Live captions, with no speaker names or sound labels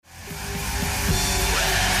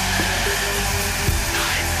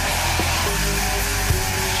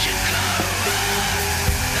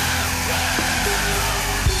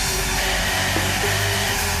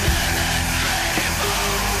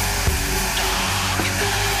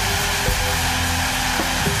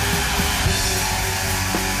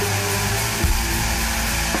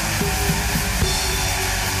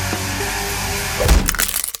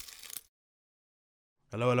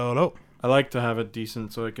like to have it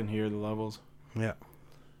decent so I can hear the levels. Yeah.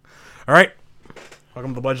 All right.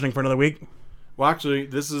 Welcome to Bludgeoning for another week. Well, actually,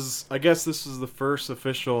 I guess this is the first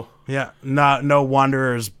official. Yeah. No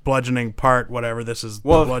Wanderers bludgeoning part, whatever. This is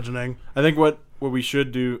the bludgeoning. I think what we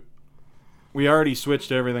should do, we already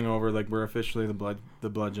switched everything over. Like, we're officially the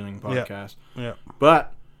bludgeoning podcast. Yeah.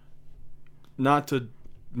 But not to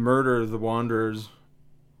murder the Wanderers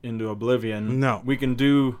into oblivion. No. We can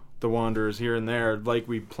do the Wanderers here and there like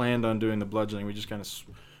we planned on doing the bludgeoning. We just kind of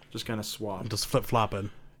swap. Just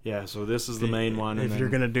flip-flopping. Yeah, so this is the main one. If you're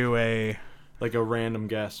going to do a random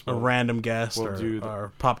guess. Random guess we'll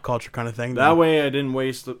or pop culture kind of thing. That way I didn't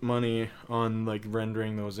waste money on like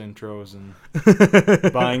rendering those intros and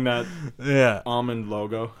buying that almond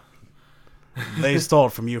logo. They stole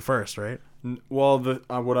it from you first, right? Well,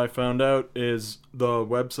 what I found out is the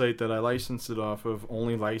website that I licensed it off of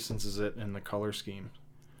only licenses it in the color scheme.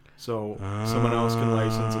 So someone else can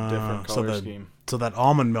license a different color scheme. So that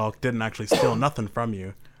almond milk didn't actually steal nothing from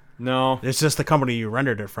you. No. It's just the company you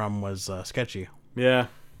rendered it from was sketchy. Yeah.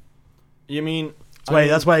 You mean...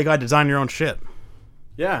 That's why you got to design your own shit.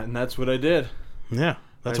 Yeah, and that's what I did. Yeah,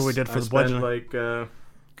 that's what we did for the bludgeoning. I spent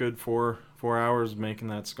good 4 hours making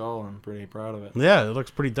that skull. I'm pretty proud of it. Yeah, it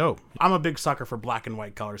looks pretty dope. I'm a big sucker for black and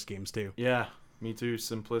white color schemes, too. Yeah, me too.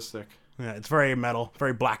 Simplistic. Yeah, it's very metal.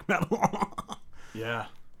 Very black metal. Yeah.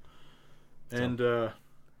 And it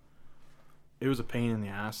was a pain in the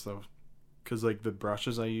ass, though. Because, like, the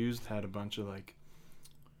brushes I used had a bunch of, like...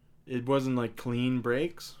 It wasn't, like, clean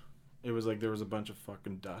breaks. It was, like, there was a bunch of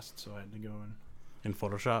fucking dust, so I had to go in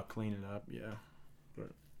Photoshop. Clean it up, yeah. But,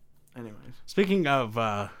 anyways. Speaking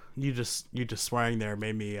of, you just swearing there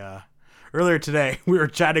made me... earlier today, we were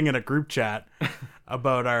chatting in a group chat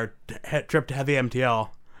about our trip to Heavy MTL.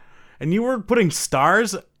 And you were putting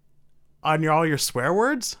stars on all your swear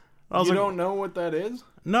words? You don't know what that is?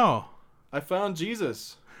 No. I found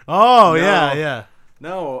Jesus. Oh, no. Yeah.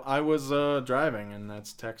 No, I was driving, and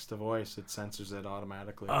that's text to voice. It censors it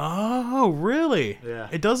automatically. Oh, really? Yeah.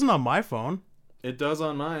 It doesn't on my phone. It does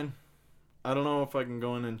on mine. I don't know if I can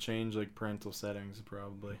go in and change, like, parental settings,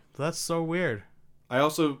 probably. That's so weird. I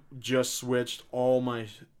also just switched all my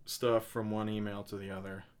stuff from one email to the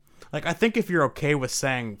other. Like, I think if you're okay with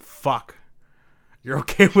saying fuck, you're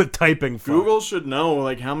okay with typing fuck. Google should know,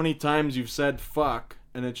 like, how many times you've said fuck.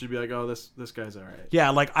 And it should be like, oh, this guy's all right. Yeah,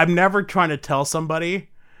 like, I'm never trying to tell somebody,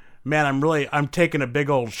 man, I'm taking a big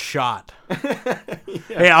old shot. Yeah.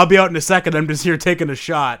 Hey, I'll be out in a second. I'm just here taking a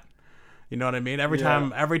shot. You know what I mean? Every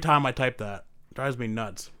time I type that, it drives me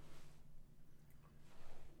nuts.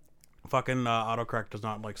 Fucking autocorrect does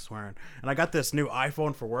not like swearing. And I got this new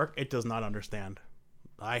iPhone for work. It does not understand.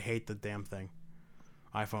 I hate the damn thing.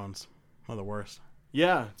 iPhones are the worst.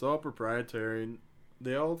 Yeah, it's all proprietary.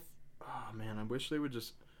 They all... Oh, man, I wish they would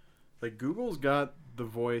just... Like, Google's got the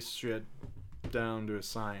voice shit down to a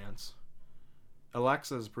science.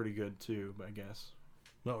 Alexa's pretty good, too, I guess.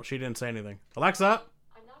 No, she didn't say anything. Alexa?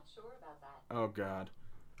 I'm not sure about that. Oh, God.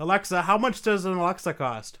 Alexa, how much does an Alexa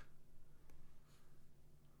cost?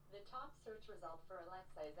 The top search result for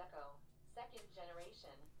Alexa is Echo. Second generation.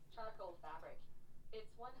 Charcoal fabric.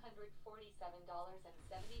 It's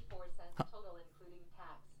 $147.74 total, including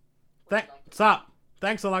tax. Stop.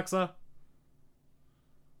 Thanks, Alexa.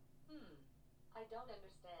 I don't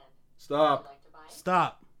understand. Stop.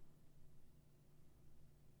 Stop.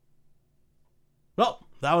 Well,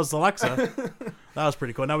 that was Alexa. That was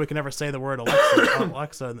pretty cool. Now we can never say the word Alexa.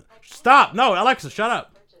 Alexa. Stop. No, Alexa, shut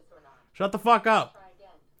up. Shut the fuck up.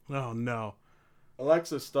 Oh, no.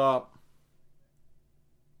 Alexa, stop.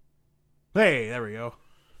 Hey, there we go.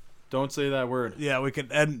 Don't say that word. Yeah, we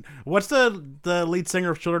could. And what's the lead singer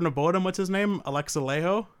of Children of Bodom? What's his name? Alexa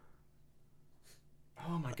Leho?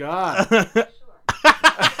 Oh, my God.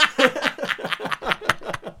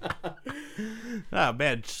 Oh,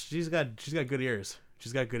 man. She's got good ears.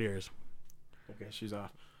 She's got good ears. Okay, she's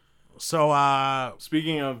off. So,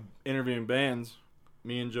 speaking of interviewing bands,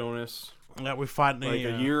 me and Jonas... Yeah, we finally...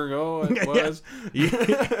 Like a year ago, it was?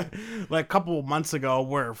 Yeah. Like a couple months ago,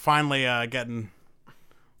 we're finally about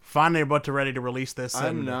to ready to release this.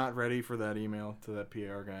 I'm not ready for that email to that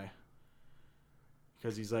PR guy.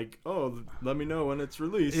 Because he's like, oh, let me know when it's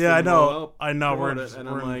released. Yeah, I know. I'm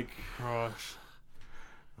like, gosh.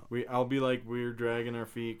 I'll be like, we're dragging our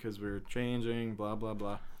feet because we're changing, blah, blah,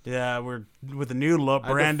 blah. Yeah, we're with a new look,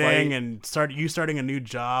 branding, and starting a new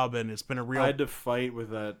job, and it's been a real... I had to fight with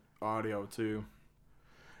that audio, too.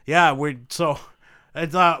 Yeah, so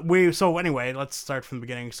anyway, let's start from the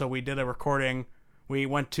beginning. So we did a recording. We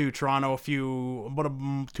went to Toronto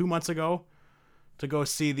about 2 months ago to go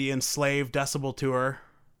see the Enslaved Decibel tour,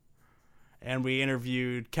 and we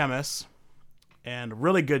interviewed Khemmis, and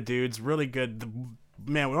really good dudes, really good.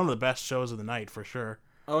 Man, one of the best shows of the night for sure.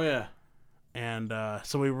 Oh yeah. And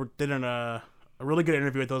so we did a really good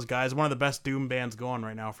interview with those guys. One of the best doom bands going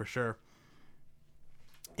right now for sure.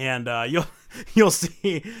 And you'll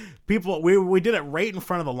see people. We did it right in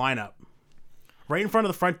front of the lineup, right in front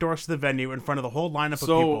of the front doors to the venue, in front of the whole lineup of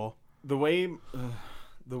people. The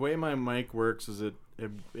way my mic works is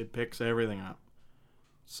it picks everything up,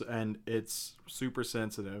 and it's super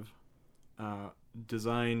sensitive,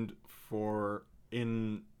 designed for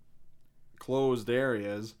in closed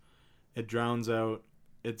areas. It drowns out.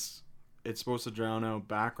 It's supposed to drown out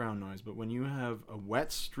background noise, but when you have a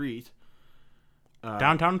wet street,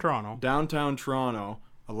 Downtown Toronto,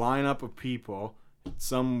 a lineup of people,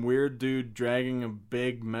 some weird dude dragging a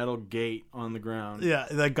big metal gate on the ground. Yeah,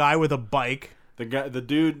 the guy with a bike.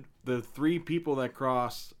 The three people that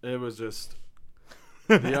crossed, it was just,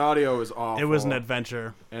 the audio was awful. It was an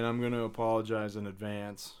adventure. And I'm going to apologize in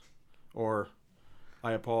advance. Or,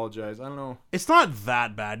 I apologize. I don't know. It's not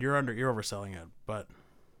that bad. You're overselling it, but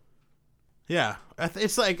yeah,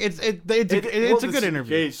 it's like it's a good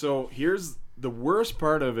interview. Okay, so here's the worst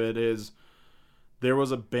part of it is there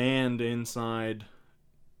was a band inside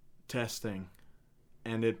testing,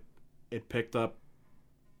 and it picked up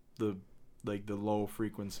the low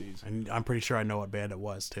frequencies. And I'm pretty sure I know what band it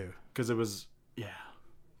was too. Because it was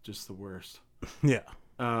just the worst. Yeah.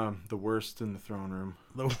 The worst in the throne room.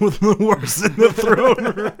 The worst in the throne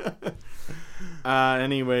room.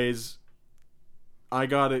 Anyways, I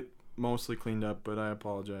got it mostly cleaned up, but I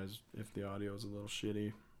apologize if the audio is a little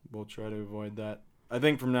shitty. We'll try to avoid that. I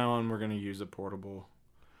think from now on we're going to use a portable.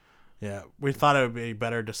 Yeah, we thought it would be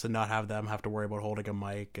better just to not have them have to worry about holding a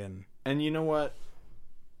mic and you know what?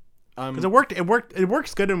 Because it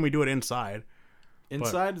works good when we do it inside.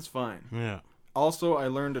 Inside is fine. Yeah. Also, I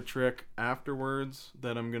learned a trick afterwards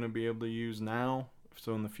that I'm going to be able to use now.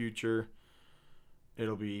 So in the future,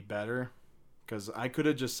 it'll be better. Because I could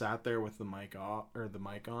have just sat there with the mic off or the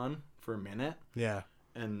mic on for a minute. Yeah.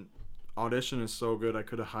 And Audition is so good. I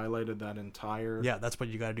could have highlighted that entire that's what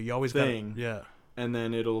you got to do. You always thing. Yeah. And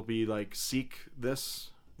then it'll be like seek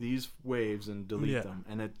these waves and delete them.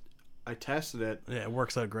 And I tested it. Yeah, it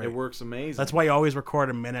works out great. It works amazing. That's why you always record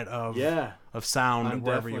a minute of sound I'm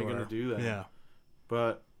wherever you are. definitely going to do that. Yeah.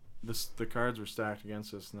 But the cards were stacked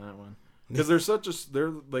against us in that one. Because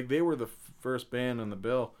they were the first band on the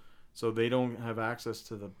bill, so they don't have access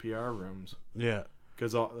to the PR rooms. Yeah.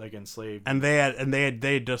 Because like Enslaved. And they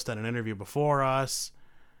had just done an interview before us,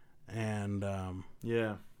 and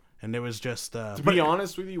and it was just to be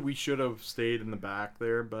honest with you, we should have stayed in the back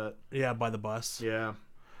there, but by the bus. Yeah.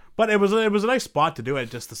 But it was a nice spot to do it.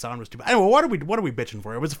 Just the sound was too bad. Anyway, what are we bitching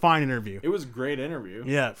for? It was a fine interview. It was a great interview.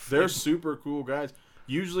 Yeah, they're super cool guys.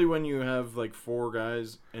 Usually, when you have like 4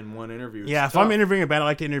 guys in one interview, it's if tough. I'm interviewing a band, I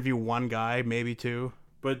like to interview one guy, maybe 2.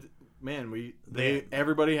 But man,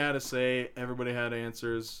 everybody had a say. Everybody had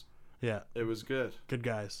answers. Yeah, it was good. Good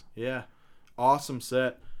guys. Yeah, awesome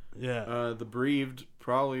set. Yeah, The Bereaved,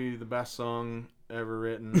 probably the best song ever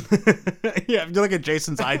written. Yeah, if you look at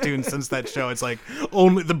Jason's iTunes since that show, it's like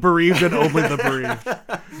only the Bereaved and only the Bereaved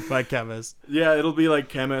by Khemmis. Yeah, it'll be like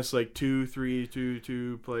Khemmis, like 2, 3, 2,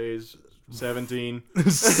 2 plays 17.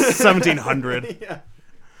 1700. Yeah,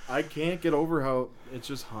 I can't get over how it's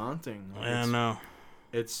just haunting. I know.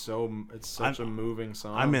 It's such a moving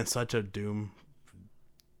song. I'm in such a doom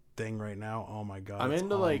thing right now. Oh my god, I'm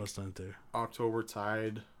into I'm listening to October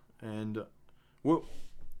Tide and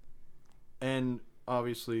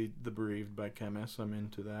obviously The Bereaved by Khemmis. I'm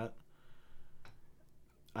into that.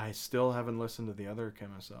 I still haven't listened to the other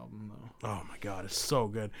Khemmis album though. Oh my god, it's so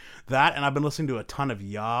good. That, and I've been listening to a ton of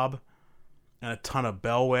Yob and a ton of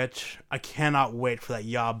Bellwitch. I cannot wait for that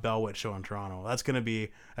Yob Bellwitch show in Toronto. That's gonna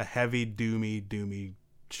be a heavy doomy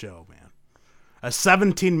show, man. A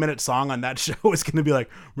 17-minute song on that show is gonna be like,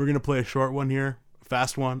 we're gonna play a short one here,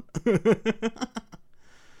 fast one.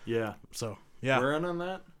 Yeah. So yeah, we're in on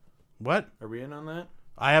that. What? Are we in on that?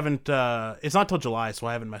 I haven't. It's not till July, so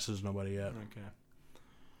I haven't messaged nobody yet. Okay.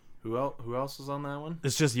 Who else is on that one?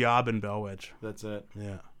 It's just Yob and Bellwitch. That's it.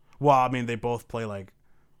 Yeah. Well, I mean, they both play like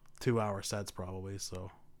 2-hour sets probably,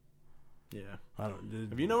 so. Yeah.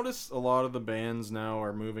 Have you noticed a lot of the bands now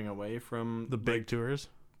are moving away from the big tours?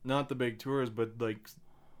 Not the big tours, but like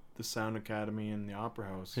the Sound Academy and the Opera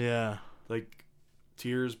House. Yeah. Like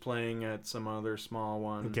Tears playing at some other small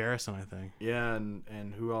one. Garrison, I think. Yeah,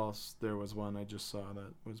 and who else? There was one I just saw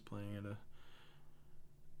that was playing at a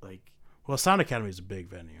like. Well, Sound Academy is a big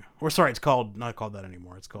venue. Or sorry, it's not called that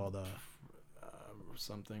anymore. It's called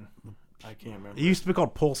something. I can't remember. It used to be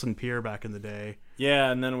called Pulse and Pier back in the day.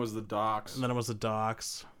 Yeah, and then it was the Docks. And then it was the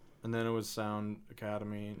Docks. And then it was Sound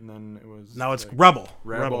Academy, and then it was... Now it's like, Rebel.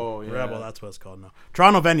 Rebel, yeah. Rebel, that's what it's called now.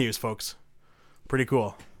 Toronto venues, folks. Pretty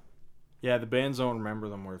cool. Yeah, the bands don't remember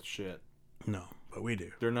them worth shit. No, but we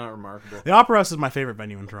do. They're not remarkable. The Opera House is my favorite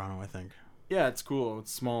venue in Toronto, I think. Yeah, it's cool.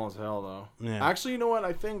 It's small as hell, though. Yeah. Actually, you know what?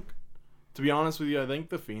 I think, to be honest with you, I think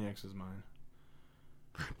the Phoenix is mine.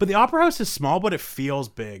 But the Opera House is small, but it feels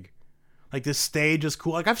big. Like, this stage is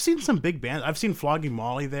cool. Like, I've seen some big bands. I've seen Flogging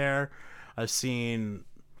Molly there. I've seen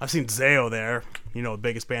Zao there. You know, the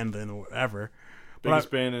biggest band ever.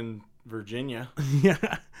 Biggest band in Virginia. Yeah.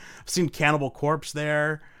 I've seen Cannibal Corpse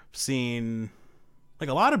there. I've seen, like,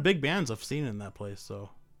 a lot of big bands I've seen in that place, so.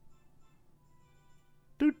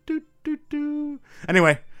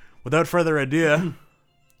 Anyway, without further ado,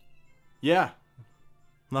 Yeah.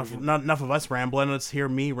 not enough of us rambling. Let's hear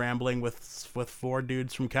me rambling with 4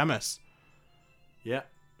 dudes from Khemmis. Yeah.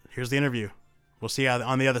 Here's the interview. We'll see you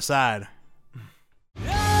on the other side.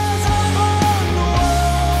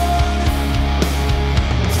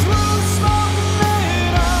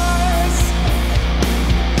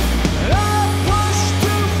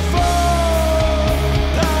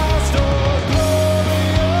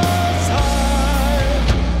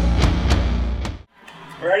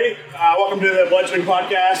 Alrighty, welcome to the Bludgeoning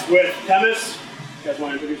Podcast with Khemmis. You guys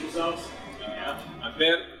want to introduce yourselves? Yeah, I'm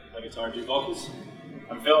Ben. I play guitar and do vocals.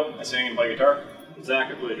 I'm Phil. I sing and play guitar.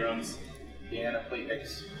 Zach. I play drums. Dan, I play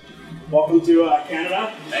bass. Welcome to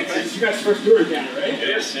Canada. Thanks. This is you guys' first tour in Canada, right? It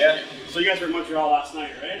is, yeah. So you guys were in Montreal last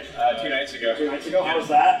night, right? 2 nights ago. 2 nights ago. How was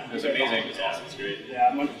that? It was amazing. It was awesome. It was great.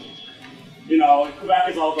 Yeah, you know, Quebec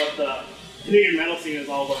is all about the Canadian metal scene is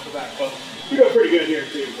all about Quebec, but we go pretty good here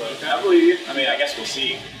too. But I believe you. I mean, I guess we'll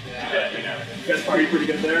see. yeah, But, you know, you guys party pretty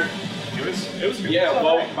good there. it was good. Yeah,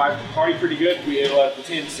 well, I party pretty good. We ate a lot of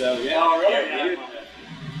poutine, so yeah. Oh, really? Yeah, we did.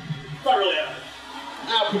 It's not really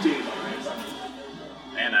poutine is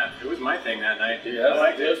alright. Man, it was my thing that night. Yeah, I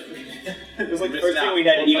liked it. It was like the Missed first thing out. we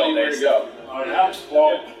had to eat all We'll day. tell you where to Oh yeah.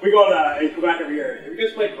 Well, we go to in Quebec every year. Have you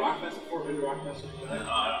guys played Rockfest before? Been to Rockfest?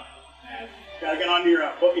 Man, gotta get on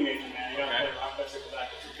your booking agent, man. You gotta Okay. play Rockfest in Quebec.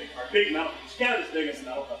 It's a big part. Big metal. It's Canada's biggest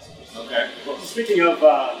metal festival. Okay. Well, speaking of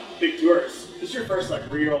big tours, this is your first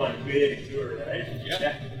real big tour, right?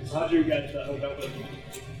 Yeah. So how did you guys hook up with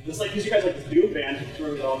this? Because you guys like this doom band who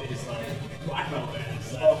tour with all these black metal bands.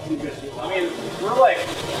 So who you guys do? I mean, we're like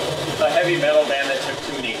a heavy metal band that took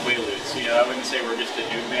too many quaaludes. You know, I wouldn't say we're just a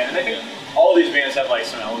doom band. And I think all these bands have like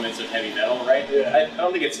some elements of heavy metal, right? Yeah. I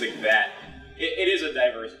don't think it's like that. It is a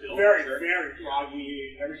diverse build. very, for sure. very proggy.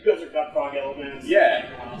 You guys are got prog elements. Yeah.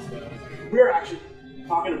 And everyone else, but we were actually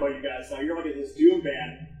talking about you guys. You're like this doom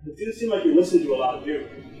band. It didn't seem like you listened to a lot of doom.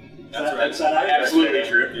 That's accurate? absolutely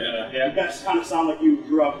true. Yeah. You guys kind of sound like you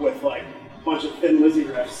grew up with like a bunch of Thin Lizzy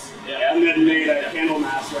riffs, Yeah. and then made a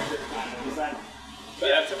Candlemass record. Kind of. Is that?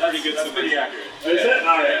 Yeah, that's pretty good. That's pretty accurate. Is it?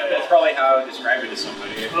 All right. Yeah, that's probably how I would describe it to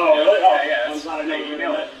somebody. Oh, really? Oh, yeah. I'm glad I know you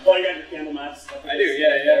nailed it. Well, you got your Candlemass. I do,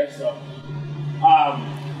 yeah. So,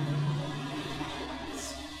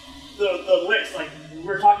 the licks, like we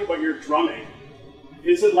were talking about your drumming.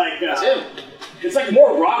 Is it like it's like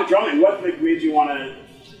more rock drumming? What made you want to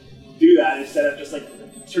do that instead of just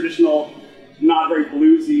like traditional, not very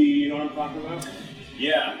bluesy? You know what I'm talking about?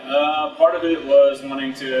 Yeah, part of it was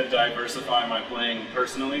wanting to diversify my playing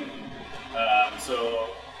personally. So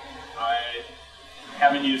I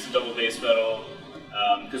haven't used a double bass pedal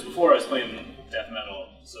because before I was playing death metal,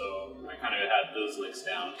 so I kind of had those licks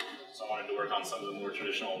down. So I wanted to work on some of the more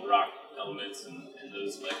traditional rock elements and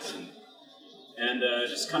those licks, and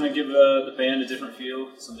just kind of give the band a different feel,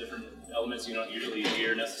 some different elements you don't usually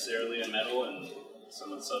hear necessarily in metal, and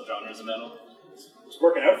some of the subgenres of metal. It's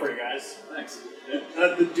working out for you guys. Thanks.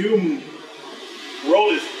 The doom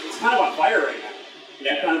world is kind of on fire right now. Do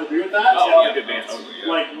you kind of agree with that? Oh, a lot of good bands.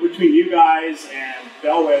 Like between you guys and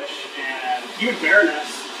Bellwitch and even Baroness.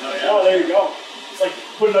 Oh, yeah. Oh, there you go. It's like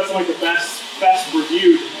putting up some like the best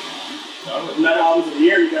reviewed metal albums of the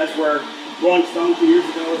year. You guys were Rolling Stone 2 years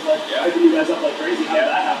ago. It's like hyping you guys up like crazy. How did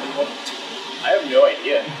that happen? I have no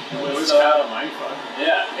idea. It was kind of mindfuck.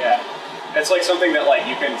 Yeah. It's like something that like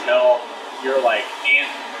you can tell your like aunt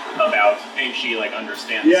about, and she like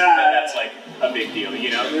understands. Yeah. That's like a big deal. You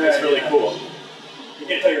know, it's really cool. You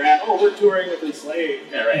can't tell your aunt, oh, we're touring with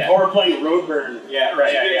Enslaved. Yeah, right. Or we're playing Roadburn. Yeah,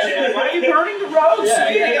 right. Yeah. Why are you burning the roads?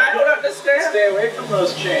 Yeah. I don't understand. Stay away from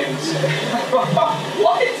those chains.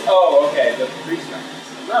 What? Oh, okay. The priest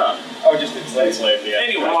records. No. Oh, just enslaved. Yeah.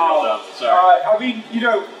 Anyway, Sorry. I mean, you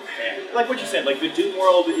know, like what you said, like the Doom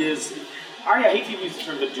world is. I hate to use the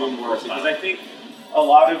term the Doom world because I think a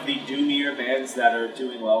lot of the doomier bands that are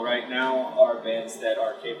doing well right now are bands that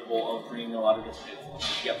are capable of bringing a lot of different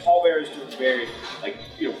influences. You got Paul Bearer's doing very,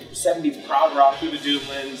 70s prog rock through the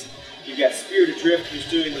Doomlands. You've got Spirit Adrift, who's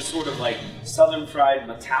doing this sort of Southern Fried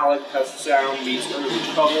metallic sound meets early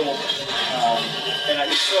Trouble.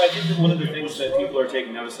 I think that one of the things that people are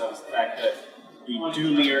taking notice of is the fact that the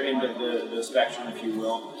doomier end of the spectrum, if you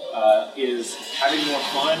will, is having more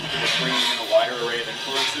fun and bringing in a wider array of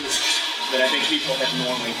influences that I think people had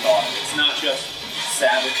normally thought. It's not just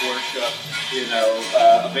Sabbath worship,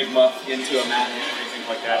 a big muff into a matinee and everything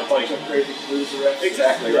like that. It's bunch of crazy blues riffs.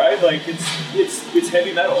 Exactly, right? It's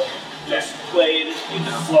heavy metal. Just played,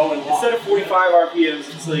 slow and long. Instead of 45 RPMs,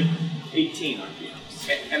 it's 18 RPMs.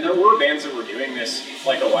 And there were bands that were doing this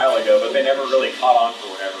a while ago, but they never really caught on for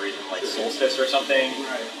whatever reason, Solstice or something.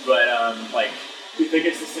 Right. But do you think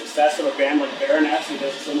it's the success of a band like Baroness who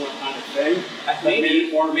does a similar kind of thing?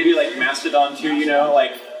 Maybe Mastodon too.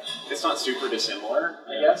 It's not super dissimilar,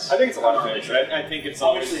 I guess. I think it's a lot of things. I think it's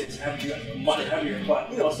obviously it's much heavier, but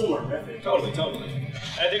similar riffing. Totally.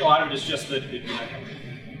 I think a lot of it is just the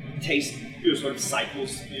taste, sort of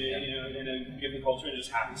cycles in a given culture. It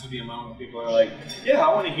just happens to be a moment where people are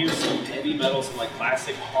I want to hear some heavy metal, some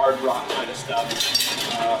classic hard rock kind of stuff.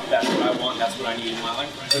 That's what I want. That's what I need in my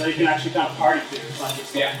life. So you can actually kind of party to. It's not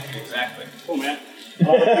just exactly. Cool, man.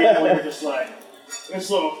 All the people are just and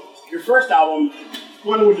so your first album,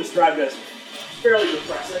 one would describe as fairly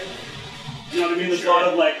depressing. You know what I mean? There's a lot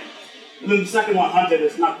of and then the second one, Hunted,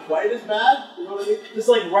 is not quite as bad. You know what I mean? Just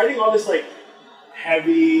writing all this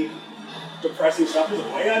heavy, depressing stuff is a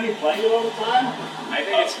way on you playing it all the time. I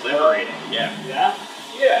think it's liberating. Yeah. Yeah.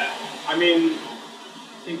 Yeah. I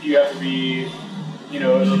think you have to be,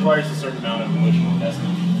 it requires a certain amount of emotional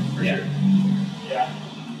investment, for sure. Yeah.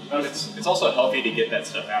 It's also healthy to get that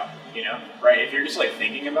stuff out, right? If you're just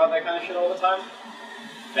thinking about that kind of shit all the time,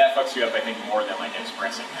 that fucks you up, I think, more than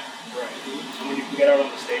expressing it. Right. And when you can get out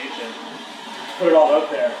on the stage and put it all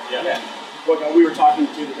out there. Yeah. Look, we were talking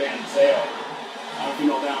to the band Sail. I don't know if you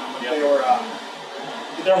know them, but they were,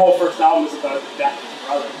 their whole first album was about the death of his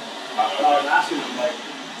brother. And I was asking them,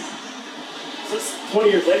 so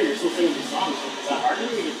 20 years later, you're still singing these songs. Is that hard to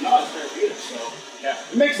do? He goes, no, it's therapeutic. So,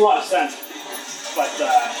 it makes a lot of sense. But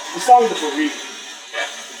the song is a bereavement. Yeah.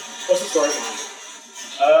 What's the story behind it?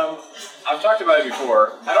 I've talked about it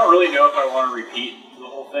before. I don't really know if I want to repeat the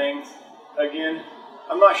whole thing again.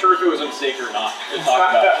 I'm not sure if it was a mistake or not to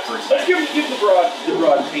talk about it for a second. Give the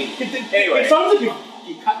broad paint. Anyway. It sounds like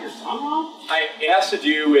you cut your tongue off? It has to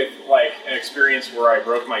do with an experience where I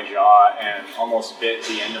broke my jaw and almost bit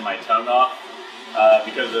the end of my tongue off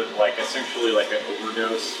because of essentially an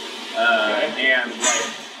overdose and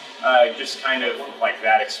just kind of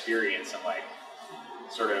that experience and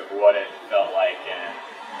sort of what it felt like, and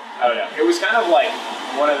I don't know. It was kind of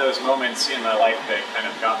one of those moments in my life that kind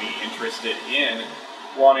of got me interested in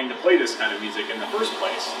wanting to play this kind of music in the first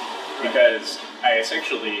place, because I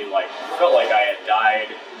essentially felt like I had died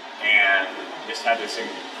and just had this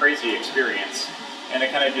crazy experience, and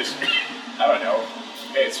it kind of just, I don't know,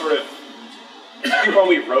 it sort of, I think when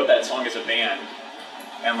we wrote that song as a band,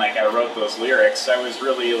 and I wrote those lyrics, I was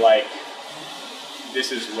really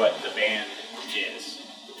this is what the band is,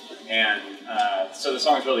 and so the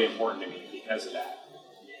song is really important to me because of that.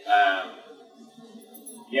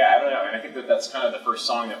 I don't know, and I think that's kind of the first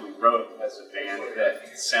song that we wrote as a band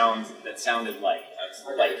that sounded like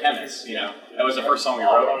Khemmis, That was the first song we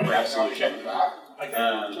wrote for Absolution.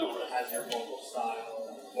 Has your vocal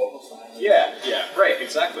style. Yeah, right,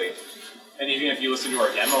 exactly. And even if you listen to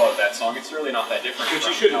our demo of that song, it's really not that different. Which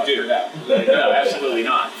you shouldn't do. No, absolutely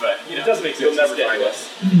not. But it doesn't make sense. You'll never find us.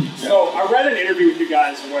 So I read an interview with you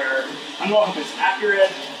guys where, I don't know if it's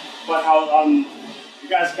accurate, but how you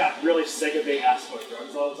guys got really sick of being asked about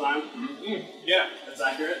drugs all the time. Mm-hmm. Yeah. That's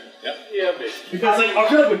accurate? Yep. Yeah, basically. Because I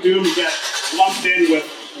feel with Doom, you get lumped in with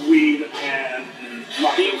weed and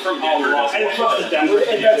being from Denver.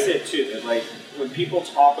 And that's it too. That when people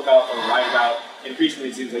talk about or write about, increasingly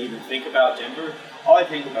it seems even think about Denver, all I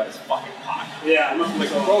think about is fucking pot. Yeah,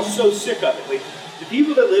 we're all so sick of it. The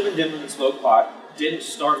people that live in Denver and smoke pot didn't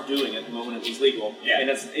start doing it the moment it was legal. Yeah. And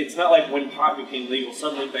it's not like when pot became legal,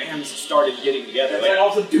 suddenly bands started getting together. It's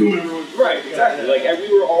also Doom everyone. Right, exactly.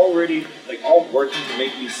 We were already all working to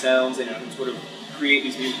make these sounds and sort of create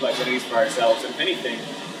these musical identities for ourselves. And if anything,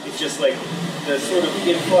 it's just the sort of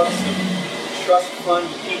influx of trust fund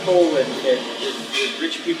people and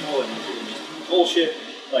rich people and just bullshit,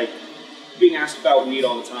 being asked about weed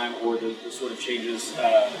all the time, or the sort of changes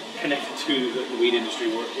connected to the weed industry,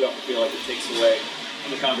 where we often feel like it takes away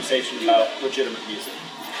from the conversation about legitimate music.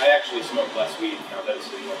 I actually smoke less weed now that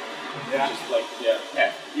it's legal. Yeah. Just like,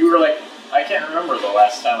 yeah. You were like, I can't remember the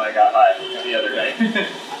last time I got high the other day.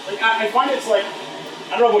 Like, I find it's like,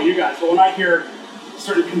 I don't know about you guys, but when I hear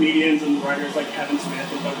certain comedians and writers like Kevin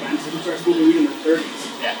Smith and Doug Benson who start smoking weed in their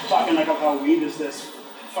 30s, talking like about how weed is this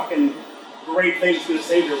fucking great thing that's going to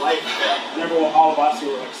save your life. Yeah. And everyone, all of us who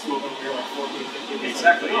are like smoking when we were like 14, 15.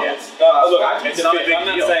 Exactly, like, no, yeah. it's- Look, It's not a big I'm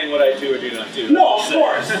not deal. saying what I do or do not do. No, of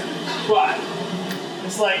course. But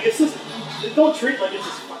it's like, it's just, don't treat it like it's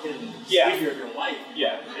this fucking savior of your life.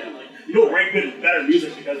 Yeah. And like, you don't rank better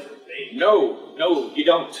music because of vape. No, you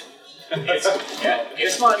don't.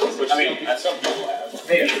 It's not easy. I mean, some people have.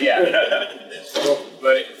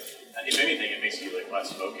 But if anything, it makes you like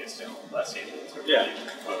less focused and less able to really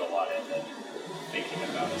put a lot into thinking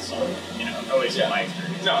about a song. You know, at least in my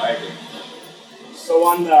experience. No, I agree. So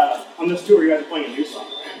on this tour, you guys are playing a new song,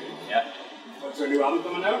 right? Yeah. What's their new album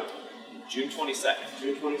coming out? June 22nd.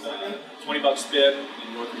 June 22nd? $20 spin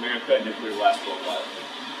in North America, Nuclear Blast Worldwide.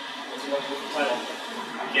 What's the title?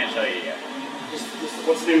 I can't tell you yet.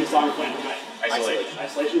 What's the name of the song we're playing tonight? Isolation.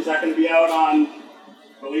 Isolation. Is that going to be out on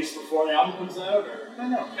release before the album comes out, or? I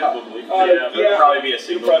don't know. Probably. Yeah. It'll probably be a It'll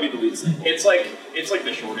single. probably be the lead single. It's like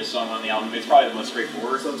the shortest song on the album. It's probably the most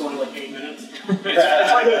straightforward. So it's only like 8 minutes.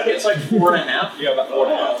 It's like 4.5. Yeah, about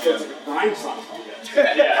 4.5. So it's like a grind song.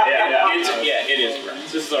 Yeah. It is great.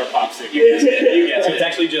 This is our pop sick. It's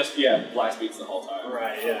actually just, blast beats the whole time.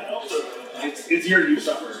 Right, yeah. It's your You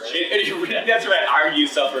Suffer, right? That's right. Our You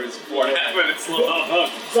Suffer is 4.5 minutes long.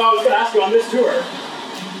 So I was going to ask you, on this tour,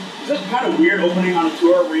 is it kind of weird opening on a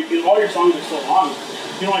tour where all your songs are so long?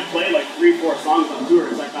 You only play like 3-4 songs on tour.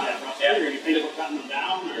 Is that kind of frustrating? Or you think about cutting them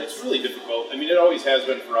down? Or? It's really difficult. I mean, it always has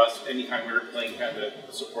been for us. Anytime we're playing kind of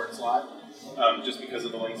a support slot, just because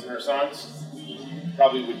of the length of our songs, we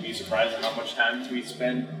probably would be surprised at how much time we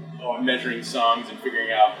spend measuring songs and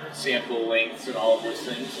figuring out sample lengths and all of those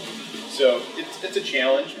things. So it's a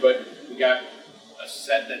challenge, but we got a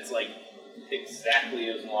set that's like exactly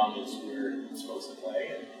as long as we're supposed to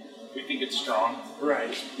play, and we think it's strong.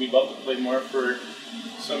 Right. We'd love to play more for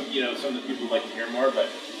some of the people who like to hear more, but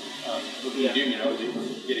what we do,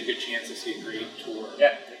 we get a good chance to see a great tour.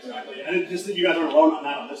 Yeah, exactly. And it's just that you guys aren't alone on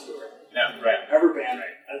that on this tour. Yeah, right. Every band,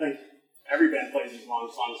 I think every band plays these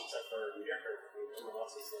long songs except for New Yorker. Everyone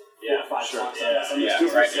else is like 4 or 5 songs on this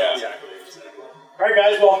tour. Right. So- Exactly. All right,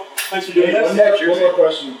 guys. Well, thanks for doing One this. more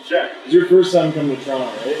question. Sure. It's your first time coming to Toronto,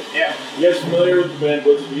 right? Yeah. You guys familiar with the band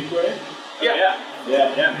Woods of Equay? Yeah,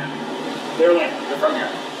 Yeah. man. They're like, They're from here.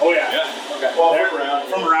 oh yeah. Okay. Well, they're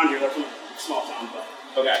from around here. They're from a small town, but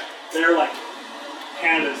Okay. they're like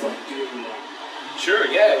Canada's like Doom. Like, Sure,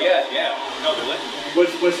 yeah. No, they're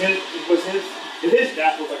legendary. his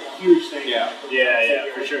death was like a huge thing. Yeah,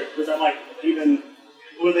 for sure. Was that like even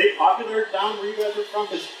were they popular down where you guys are from?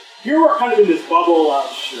 Because here we're kind of in this bubble of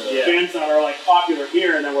bands that are like popular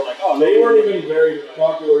here, and then we're like, oh, They weren't even very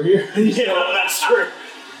popular here. Yeah, that's true.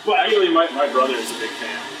 But Actually, my brother is a big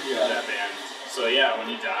fan of that band. So yeah, when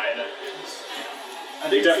he died,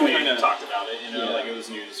 they definitely talked about it. Like it was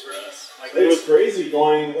news for us. Like, it was crazy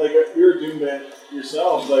going, like, if you're a Doom band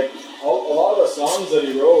yourselves, like, a lot of the songs that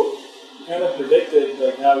he wrote kind of predicted,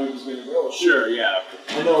 like, how he was going to go. Sure, yeah.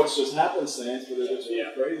 I know it's just happenstance, but it's really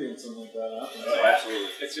crazy when something like that happens. Oh,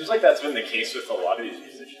 absolutely. It seems like that's been the case with a lot of these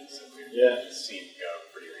musicians that we've seen go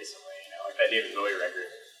pretty recently. Like that David Bowie record.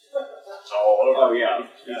 It's all over. Oh, yeah.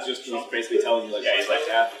 He's basically telling you, like, he's like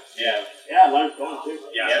that. yeah, Leonard Cohen too.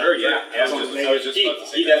 Yeah, sure, yeah. I was just about to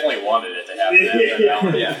say he definitely wanted it to happen.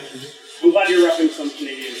 Yeah. I'm glad you're repping some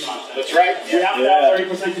Canadian content. That's right. We have to have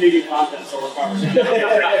 30% Canadian content, so we're covered.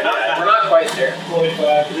 We're not quite there.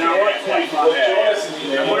 25. Now we're at 25.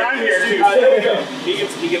 And when I'm here too. There we go.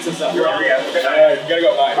 He gets us up. You're All right, gotta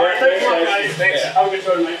go. Bye. All right, thanks a lot, guys. Thanks. Have a good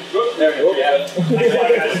show tonight. There we go. Thanks a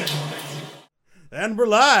lot, guys. And we're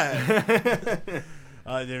live.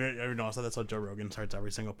 You ever notice that's how Joe Rogan starts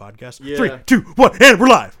every single podcast? Yeah. 3, 2, 1, and we're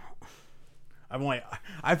live.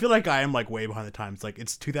 I feel like I am like way behind the times. Like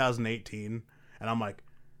it's 2018, and I'm like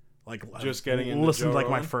Just getting into listen to Joe like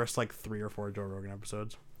my Rogan? first like 3 or 4 Joe Rogan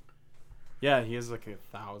episodes. Yeah, he has like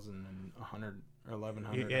 1,000 and 100 or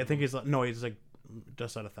 1,100. I think he's like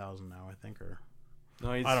just at 1,000 now. I think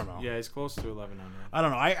No, I don't know. Yeah, he's close to 1,100. I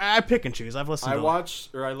don't know. I pick and choose. I've listened.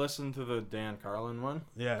 I listened to the Dan Carlin one.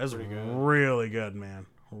 Yeah, it was pretty good. really good, man.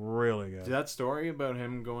 Really good. See that story about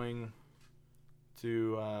him going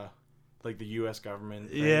to like the U.S.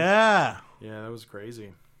 government thing? Yeah, Yeah, that was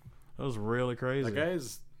crazy. that was really crazy. That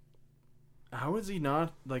guy's. How does he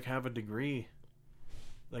not like have a degree?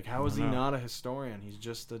 Like, how is he not a historian? He's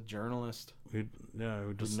just a journalist Who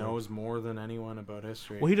who just knows more than anyone about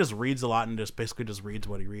history. Well, he just reads a lot and just basically just reads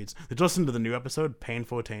what he reads. Did you listen to the new episode,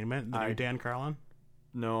 Painful Attainment, the new Dan Carlin?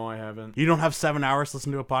 No, I haven't. You don't have 7 hours to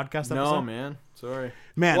listen to a podcast episode? No, man. Sorry.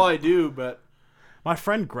 Man. Well, I do, but My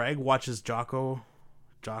friend Greg watches Jocko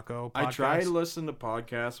podcast. I try to listen to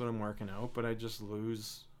podcasts when I'm working out, but I just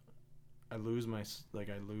lose. I lose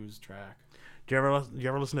track. Do you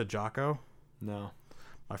ever listen to Jocko? No.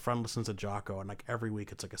 My friend listens to Jocko, and like every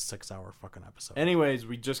week it's like a 6-hour fucking episode. Anyways,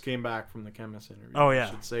 we just came back from the Khemmis interview. Oh, yeah.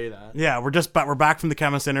 I should say that. Yeah, we're back from the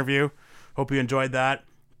Khemmis interview. Hope you enjoyed that.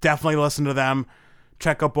 Definitely listen to them.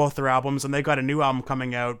 Check out both their albums, and they got a new album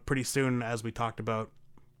coming out pretty soon, as we talked about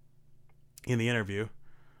in the interview.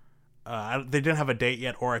 They didn't have a date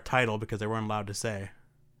yet or a title because they weren't allowed to say.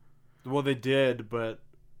 Well, they did, but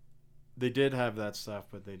they did have that stuff,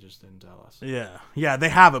 but they just didn't tell us. Yeah, they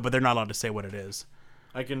have it, but they're not allowed to say what it is.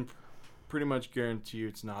 I can pretty much guarantee you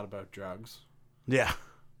it's not about drugs. Yeah.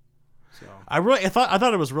 So I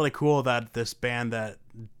thought it was really cool that this band that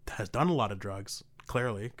has done a lot of drugs,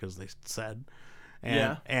 clearly, because they said,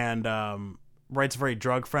 and writes very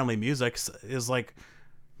drug friendly music, is like,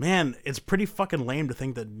 man, it's pretty fucking lame to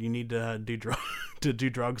think that you need to do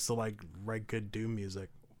drugs to like write good doom music.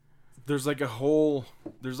 There's like a whole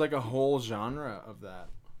genre of that,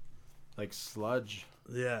 like sludge.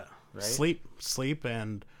 Yeah. Right? Sleep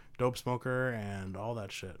and dope smoker and all that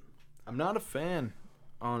shit. I'm not a fan,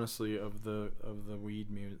 honestly, of the weed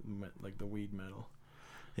like the weed metal.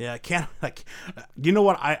 Yeah, I can't like. You know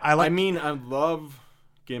what I like? I mean, I love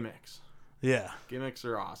gimmicks. Yeah, gimmicks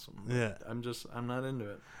are awesome. Yeah, I'm not into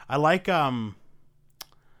it. I like I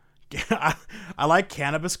like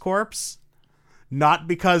Cannabis Corpse, not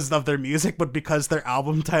because of their music, but because their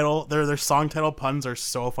album title, their song title puns are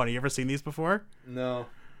so funny. You ever seen these before? No.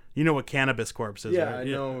 You know what Cannabis Corpse is, right? Yeah, I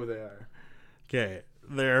know who they are. Okay,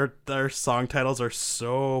 their song titles are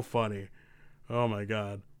so funny. Oh my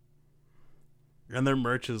god. And their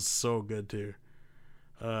merch is so good too.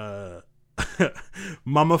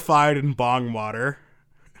 Mummified in Bong Water,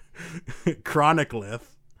 Chronic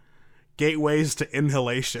Lith, Gateways to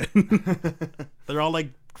Inhalation. They're all like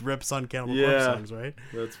rips on Cannibal Corpse songs, right?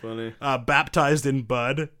 That's funny. Baptized in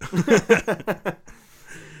Bud.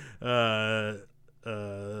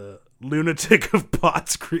 Lunatic of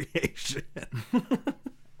Pot's Creation.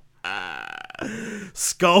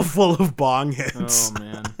 Skull Full of Bong Hits. Oh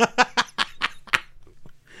man.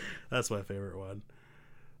 That's my favorite one.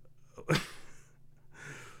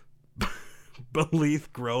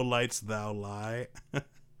 Beneath grow lights thou lie.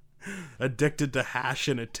 Addicted to hash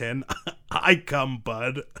in a tin. I come,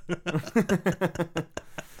 bud.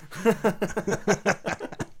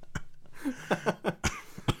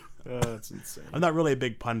 That's insane. I'm not really a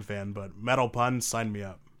big pun fan, but metal puns, sign me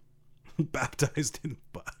up. Baptized in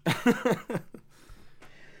bud.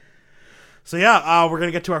 So yeah, we're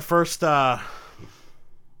gonna get to our first. We're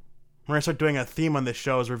gonna start doing a theme on this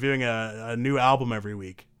show. Is reviewing a new album every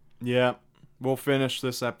week. Yeah, we'll finish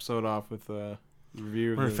this episode off with a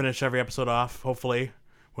review. We're gonna finish every episode off, hopefully,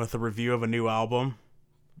 with a review of a new album.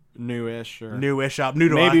 Newish album. New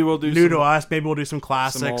to maybe us. We'll do new to us. Maybe we'll do some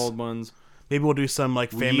classics. Some old ones. Maybe we'll do some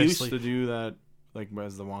like famous. We used to do that like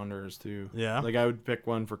as the Wanderers too. Yeah. Like I would pick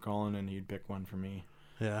one for Colin and he'd pick one for me.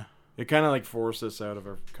 Yeah. It kind of like forced us out of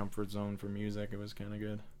our comfort zone for music. It was kind of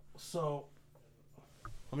good. So,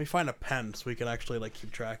 let me find a pen so we can actually like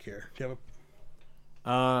keep track here. Do you have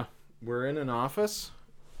a... we're in an office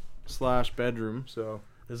 / bedroom. So,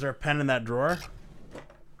 is there a pen in that drawer?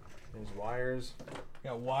 There's wires.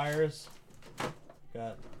 Got wires.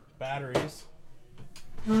 Got batteries.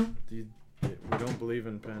 We don't believe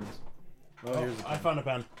in pens. Oh, here's a pen. I found a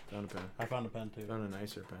pen. Found a pen. I found a pen too. Found a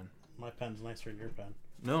nicer pen. My pen's nicer than your pen.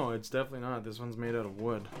 No, it's definitely not. This one's made out of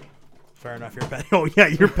wood. Fair enough. Your pen. Oh yeah,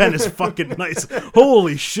 your pen is fucking nice.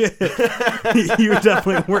 Holy shit! You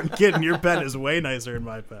definitely weren't kidding. Your pen is way nicer than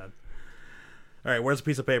my pen. All right, where's a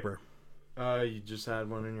piece of paper? You just had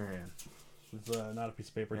one in your hand. It's not a piece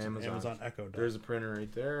of paper. It's an Amazon Echo Dot. There's a printer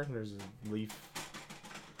right there. There's a leaf.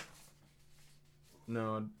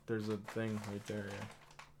 No, there's a thing right there.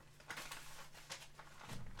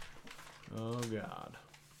 Yeah. Oh god.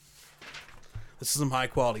 This is some high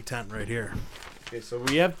quality tent right here. Okay, so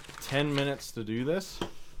we have 10 minutes to do this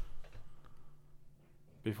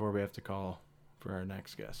before we have to call for our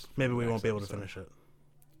next guest. Maybe we won't be able to finish it.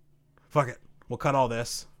 Fuck it. We'll cut all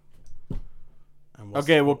this. And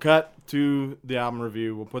we'll cut to the album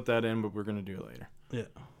review. We'll put that in, but we're going to do it later. Yeah.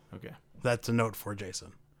 Okay. That's a note for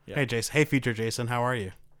Jason. Yeah. Hey, Jason. Hey, future Jason. How are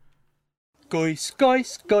you? Guys,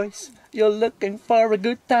 guys, guys, you're looking for a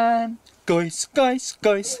good time. Guys, guys,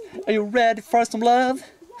 guys, are you ready for some love?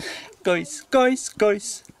 Guys, guys,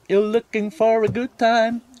 guys, you're looking for a good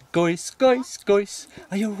time. Guys, guys, guys,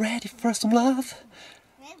 are you ready for some love?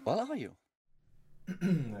 Well, are you?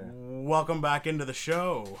 Welcome back into the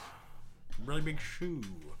show. Really big shoe.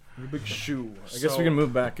 Really big shoe. I guess we can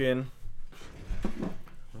move back in.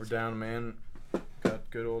 We're down, man. Got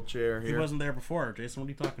good old chair here. He wasn't there before. Jason, what are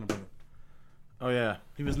you talking about? Oh, yeah.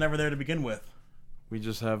 He was never there to begin with. We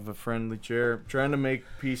just have a friendly chair. Trying to make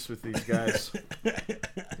peace with these guys.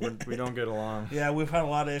 We don't get along. Yeah, we've had a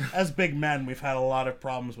lot of... As big men, we've had a lot of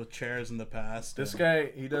problems with chairs in the past. This guy,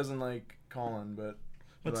 he doesn't like Colin, but...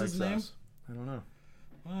 What's his name? Us. I don't know.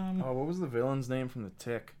 What was the villain's name from The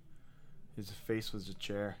Tick? His face was a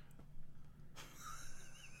chair.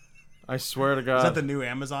 I swear to God. Is that the new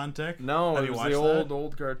Amazon Tick? No, it was the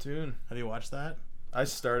old cartoon. Have you watched that? I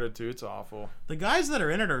started to. It's awful. The guys that are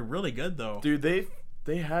in it are really good, though. Dude, they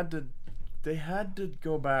had to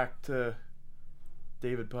go back to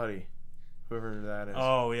David Putty, whoever that is.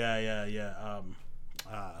 Oh yeah.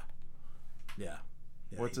 Yeah.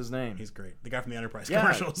 What's his name? He's great. The guy from the Enterprise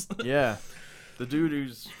commercials. Yeah. The dude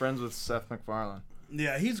who's friends with Seth MacFarlane.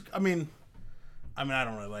 Yeah, I mean, I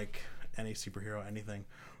don't really like any superhero anything.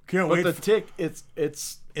 Can't but wait. The Tick, it's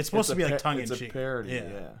supposed to be like tongue in cheek. It's a parody.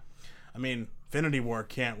 Yeah. I mean, Infinity War.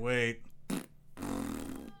 Can't wait.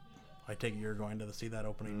 I take it you're going to see that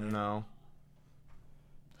opening. No.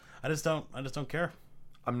 I just don't care.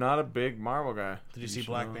 I'm not a big Marvel guy. Did you see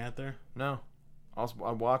Black Panther? No. I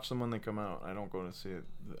watch them when they come out. I don't go to see it.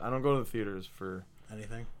 I don't go to the theaters for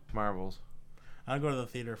anything. Marvels. I go to the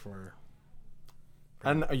theater for.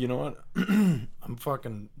 And you know what? I'm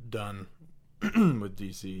fucking done with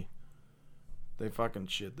DC. They fucking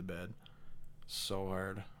shit the bed so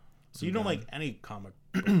hard. So you don't like any comic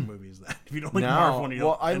book movies then? If you don't like Marvel, you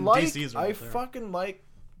don't. Well, DC's I fucking like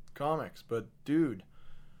comics, but dude,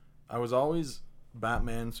 I was always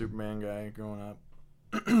Batman, Superman guy growing up.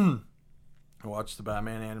 I watched the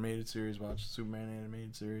Batman animated series, watched the Superman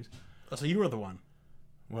animated series. Oh, so you were the one.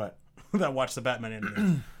 What? That watched the Batman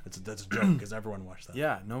animated. That's a joke because everyone watched that.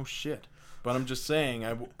 Yeah, no shit. But I'm just saying,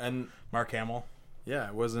 and Mark Hamill. Yeah,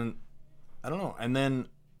 it wasn't. I don't know. And then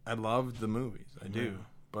I loved the movies. I do,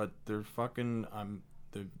 but they're fucking.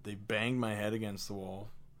 They banged my head against the wall.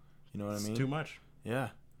 You know what I mean? It's too much. Yeah.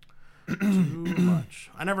 Too much.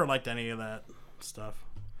 I never liked any of that stuff.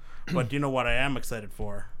 But you know what I am excited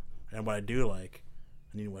for, and what I do like,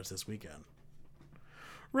 and you know what's this weekend?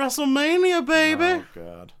 WrestleMania, baby. Oh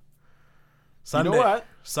God. Sunday. You know what?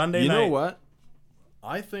 Sunday night. You know what?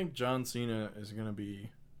 I think John Cena is gonna be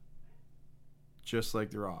just like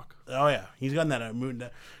The Rock. Oh yeah, he's got that mood.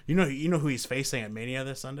 You know who he's facing at Mania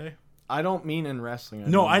this Sunday? I don't mean in wrestling.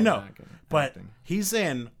 I know, but he's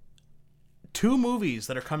in 2 movies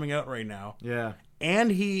that are coming out right now. Yeah,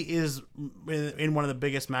 and he is in one of the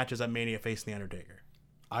biggest matches at Mania facing The Undertaker.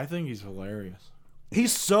 I think he's hilarious.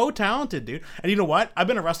 He's so talented, dude. And you know what? I've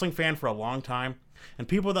been a wrestling fan for a long time, and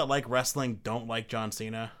people that like wrestling don't like John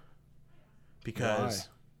Cena because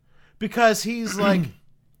he's like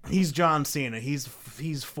he's John Cena. He's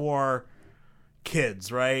for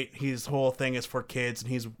kids, right? His whole thing is for kids,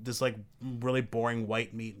 and he's this like really boring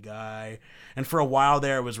white meat guy. And for a while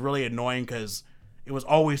there, it was really annoying because it was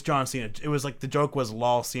always John Cena. It was like the joke was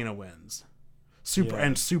lol Cena wins,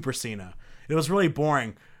 Super Cena. It was really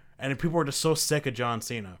boring, and people were just so sick of John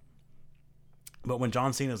Cena. But when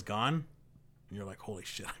John Cena's gone, you're like, holy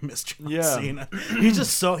shit, I miss John Cena. He's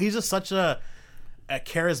just such a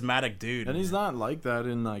charismatic dude, and he's not like that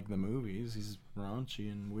in like the movies. He's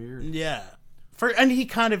raunchy and weird. Yeah, and he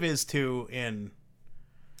kind of is too in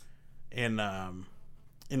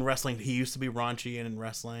wrestling. He used to be raunchy in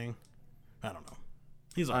wrestling. I don't know.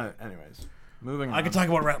 He's anyways. Moving on. I could talk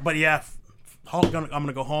about, but yeah, I'm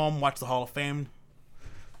gonna go home, watch the Hall of Fame.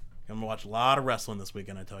 I'm gonna watch a lot of wrestling this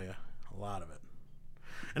weekend. I tell you, a lot of it.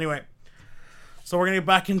 Anyway, so we're gonna get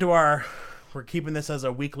back into we're keeping this as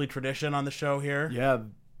a weekly tradition on the show here. Yeah,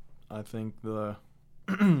 I think I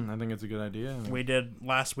think it's a good idea.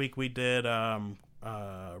 Last week we did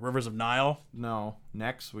Rivers of Nile. No,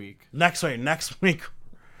 next week. Next week.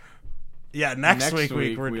 Yeah, next week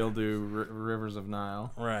we'll do Rivers of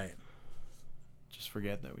Nile. Right. Just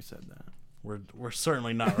forget that we said that. We're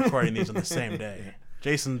certainly not recording these on the same day.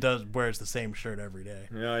 Jason wears the same shirt every day.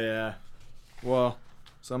 Oh yeah. Well,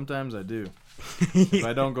 sometimes I do. If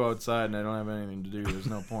I don't go outside and I don't have anything to do, there's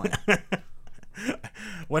no point.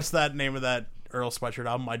 What's that name of that Earl Sweatshirt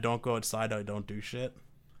album? I don't go outside, I don't do shit.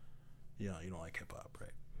 Yeah, you don't like hip hop,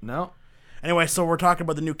 right? No. Anyway, so we're talking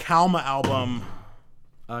about the new Kalma album.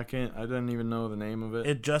 I didn't even know the name of it.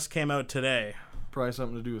 It just came out today. Probably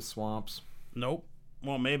something to do with swamps. Nope.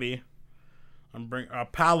 Well, maybe.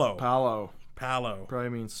 Palo. Palo. Palo. Probably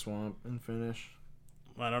means swamp in Finnish.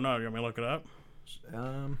 I don't know. You want me to look it up?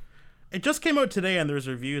 Um, It just came out today, and there's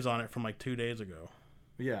reviews on it from like 2 days ago.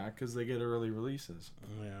 yeah, because they get early releases.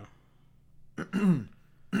 Yeah.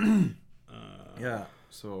 Yeah,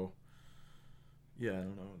 so... Yeah, I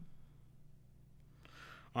don't know.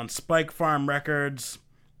 On Spike Farm Records.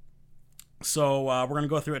 So we're going to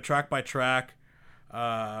go through it track by track.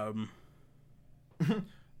 There's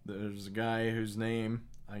a guy whose name,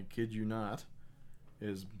 I kid you not,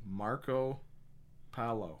 is Marco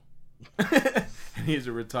Palo. And he's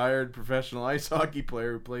a retired professional ice hockey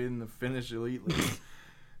player who played in the Finnish Elite League.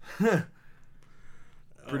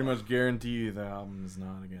 Pretty much guarantee you the album is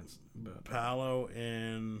not against... But Palo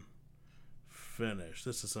in Finnish.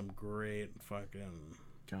 This is some great fucking...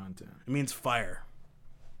 content. It means fire.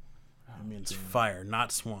 It means fire,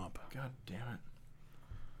 not swamp. God damn it.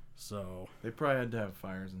 So... They probably had to have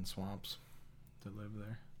fires and swamps to live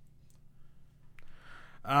there.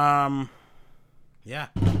 Yeah.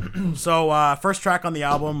 So, first track on the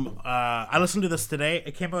album, I listened to this today.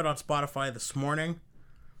 It came out on Spotify this morning.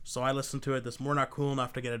 So I listened to it this morning. Not cool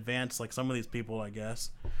enough to get advanced like some of these people, I guess.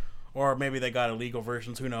 Or maybe they got illegal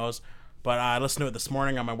versions, who knows. But I listened to it this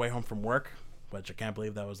morning on my way home from work, which I can't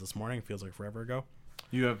believe that was this morning. It feels like forever ago.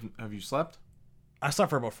 Have you slept? I slept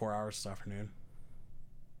for about 4 hours this afternoon.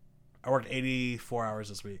 I worked 84 hours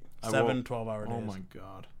this week. 12-hour days. Oh my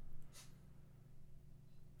god.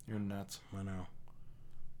 You're nuts. I know.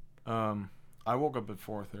 I woke up at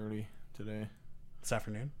 4:30 today. This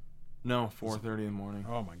afternoon? No, 4:30 in the morning.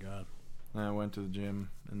 Oh my god. And I went to the gym,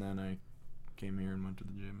 and then I came here and went to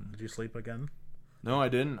the gym. Did you sleep again? No, I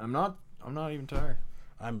didn't. I'm not even tired.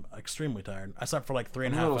 I'm extremely tired. I slept for like 3.5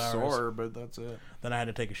 I'm hours. a little sore, but that's it. Then I had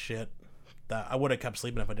to take a shit. I would have kept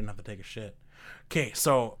sleeping if I didn't have to take a shit. Okay,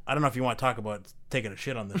 so I don't know if you want to talk about taking a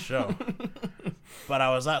shit on this show, but I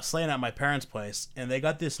was staying at my parents' place, and they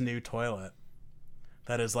got this new toilet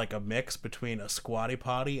that is like a mix between a squatty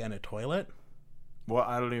potty and a toilet. Well,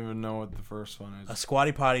 I don't even know what the first one is. A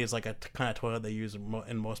squatty potty is like a kind of toilet they use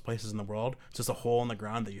in most places in the world. It's just a hole in the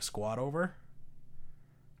ground that you squat over.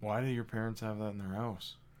 Why do your parents have that in their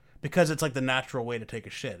house? Because it's like the natural way to take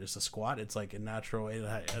a shit. It's a squat. It's like a natural way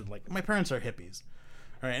to like. My parents are hippies,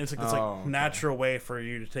 all right? And it's like this okay. natural way for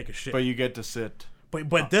you to take a shit. But you get to sit.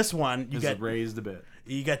 But this one you get raised a bit.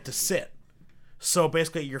 You get to sit. So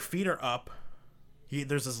basically, your feet are up.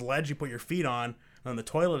 There's this ledge you put your feet on, and the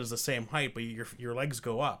toilet is the same height, but your legs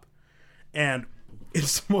go up, and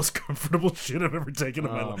it's the most comfortable shit I've ever taken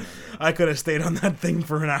in my life. I could have stayed on that thing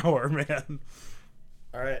for an hour, man.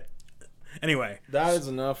 All right. Anyway, that is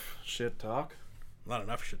enough shit talk. Not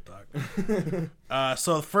enough shit talk.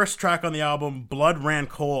 So the first track on the album, "Blood Ran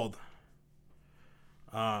Cold."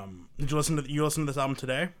 Did you listen to this album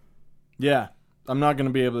today? Yeah, I'm not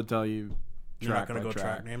gonna be able to tell you. You're not gonna go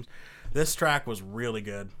track names. This track was really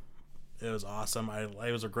good. It was awesome.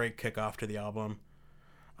 It was a great kickoff to the album.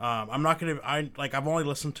 I'm not gonna. I've only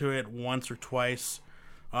listened to it once or twice.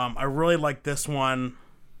 I really like this one.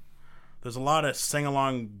 There's a lot of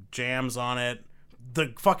sing-along jams on it.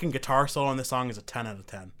 The fucking guitar solo on this song is a 10 out of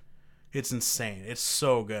 10. It's insane. It's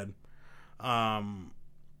so good.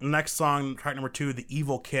 Next song, track number 2, "The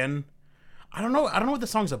Evil Kin." I don't know what the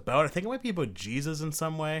song's about. I think it might be about Jesus in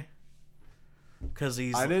some way. Because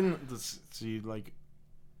he's... I didn't see, like,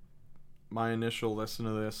 my initial listen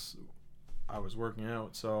to this, I was working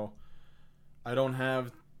out, so I don't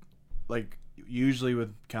have, like, usually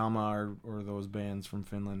with Kalmar or those bands from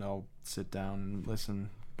Finland, I'll sit down and listen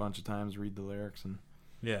a bunch of times, read the lyrics, and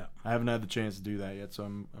yeah, I haven't had the chance to do that yet, so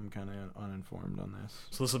I'm kind of uninformed on this.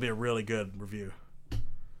 So this will be a really good review.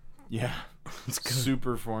 Yeah, it's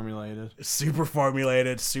super formulated,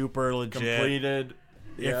 super legit, completed.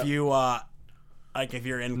 If you if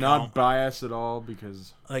you're in not biased at all,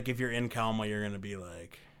 because if you're in Kalmar, you're gonna be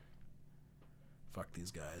like, fuck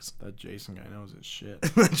these guys. That Jason guy knows his shit.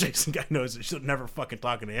 That Jason guy knows it. Should never fucking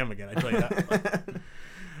talking to him again. I tell you that.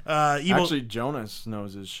 Actually, Jonas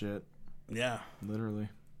knows his shit. Yeah, literally.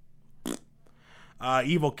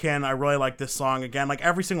 Evil Ken. I really like this song. Again, like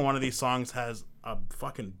every single one of these songs has a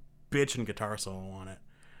fucking bitchin' guitar solo on it.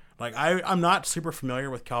 Like I'm not super familiar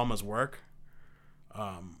with Kalma's work.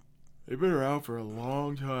 They've been around for a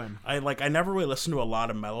long time. I never really listened to a lot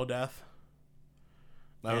of Melodeath.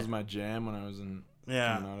 That was my jam when I was in.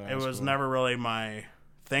 Yeah, it was never really my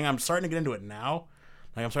thing. I'm starting to get into it now.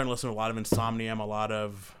 Like I'm starting to listen to a lot of Insomnium, a lot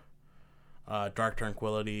of Dark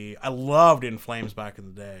Tranquillity. I loved In Flames back in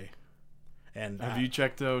the day, And Have you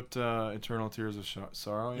checked out Eternal Tears of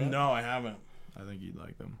Sorrow yet? No, I haven't. I think you'd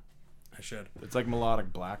like them. I should. It's like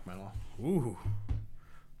melodic black metal. Ooh,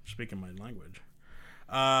 speaking my language.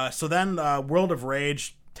 So then, World of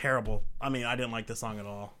Rage, terrible. I mean, I didn't like this song at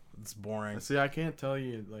all. It's boring. See, I can't tell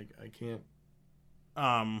you. Like, I can't.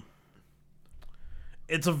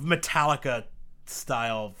 It's a Metallica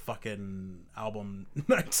style fucking album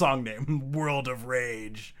song name, World of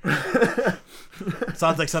Rage.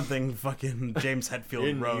 Sounds like something fucking James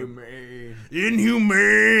Hetfield wrote.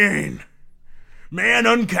 Inhumane. Man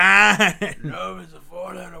unkind. Love is a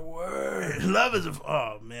four-letter word. Love is a...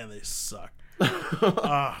 Oh, man, they suck.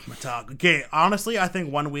 Metallica. Okay, honestly, I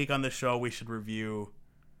think 1 week on this show we should review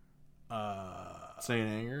Saint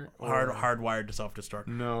Anger? Hardwired to Self-Destruct.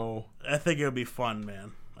 No. I think it would be fun,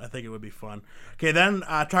 man. I think it would be fun. Okay, then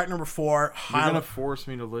track number 4. You're going to force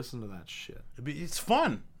me to listen to that shit. It's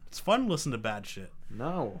fun. It's fun to listen to bad shit.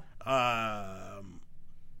 No.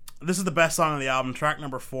 This is the best song on the album. Track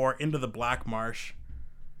number 4, Into the Black Marsh.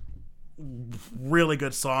 Really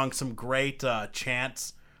good song. Some great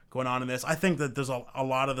chants going on in this. I think that there's a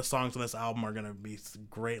lot of the songs on this album are going to be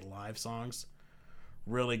great live songs.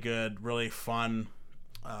 Really good, really fun.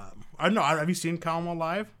 I don't know. Have you seen Kalma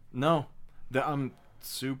live? No. I'm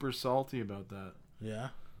super salty about that. Yeah.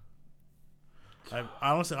 I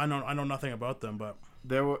honestly, I know nothing about them, but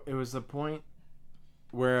it was a point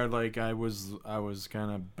where like I was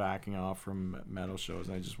kind of backing off from metal shows.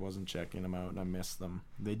 I just wasn't checking them out, and I missed them.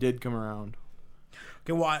 They did come around.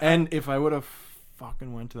 Okay, well, and if I would have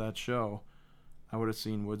fucking went to that show, I would have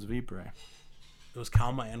seen Woods of Ypres. It was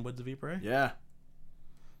Kalma and Woods of Ypres? Yeah.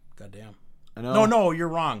 Goddamn. I know. No, you're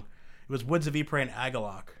wrong. It was Woods of Ypres and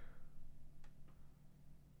Agalloch.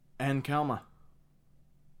 And Kalma.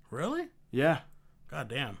 Really? Yeah.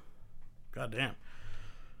 Goddamn.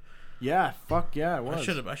 Yeah, fuck yeah, it was.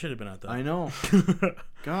 I should have been at that. I know.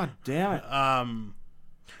 God damn it.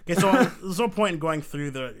 Okay, so there's no point in going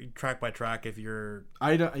through the track by track if you're.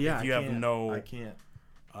 I don't. Yeah, if you have no. I can't.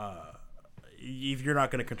 If you're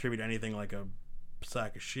not going to contribute anything like a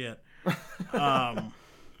sack of shit.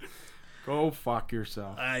 Go fuck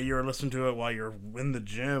yourself. You're listening to it while you're in the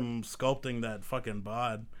gym sculpting that fucking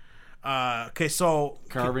bod. Okay, so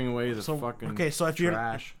carving away the fucking so if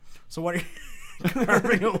trash. So what are you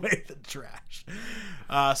carving away the trash?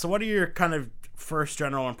 So what are your kind of first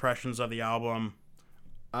general impressions of the album?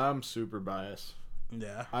 I'm super biased.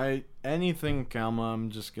 Yeah. Anything Kalma, I'm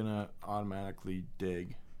just gonna automatically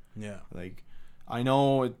dig. Yeah. Like, I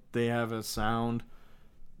know they have a sound.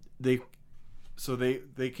 They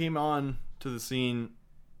came on to the scene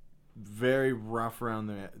very rough around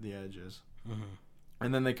the edges. Mm-hmm.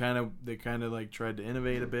 And then they kind of like tried to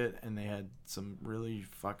innovate a bit, and they had some really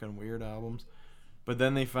fucking weird albums. But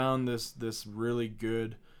then they found this really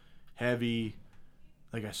good, heavy,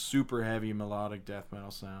 like a super heavy melodic death metal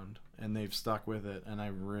sound, and they've stuck with it, and I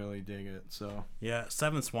really dig it. So yeah,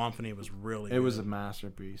 Seventh Symphony was really. It was a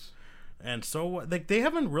masterpiece. And so they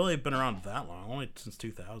haven't really been around that long, only since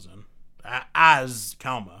 2000, as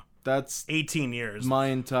Kalma. That's 18 years. My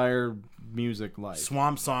entire music life.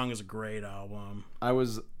 Swamp Song is a great album. I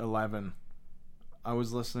was 11. I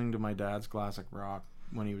was listening to my dad's classic rock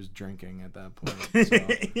when he was drinking at that point. So.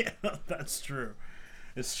 Yeah, that's true.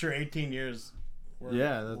 It's true. 18 years.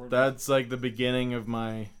 That's like the beginning of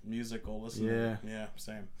my musical listening. Yeah,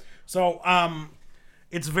 same. So,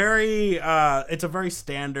 it's a very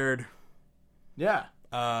standard. Yeah.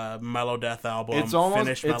 Mellow death album. It's almost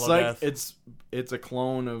finished it's mellow like death. it's a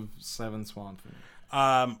clone of Seven Swamp Thing.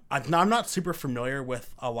 I'm not super familiar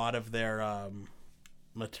with a lot of their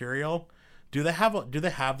material. Do they have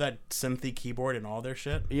that synthy keyboard in all their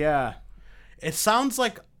shit? Yeah. It sounds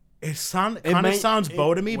like kind of sounds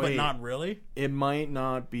Bo to me, but not really. It might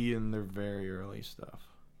not be in their very early stuff.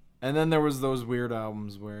 And then there was those weird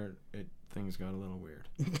albums where things got a little weird.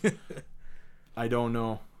 I don't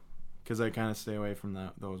know, because I kind of stay away from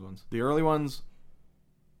those ones. The early ones,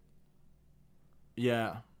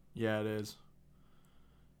 yeah, it is.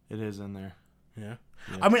 It is in there. Yeah.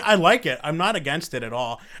 I mean, I like it. I'm not against it at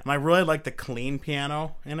all. And I really like the clean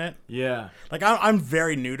piano in it. Yeah. Like, I'm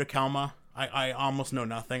very new to Kalma. I almost know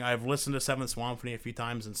nothing. I've listened to Seventh Symphony a few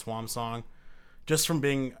times and Swamp Song just from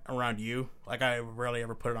being around you. Like, I rarely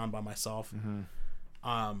ever put it on by myself. Mm-hmm.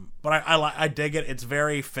 But I dig it. It's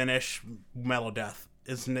very Finnish mellow death.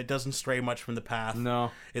 It doesn't stray much from the path.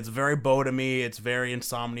 No. It's very Bo to me. It's very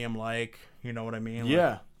Insomnium-like. You know what I mean? Yeah.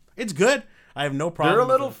 Like, it's good. I have no problem. They're a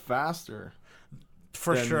little faster.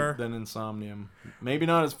 For sure. Than Insomnium. Maybe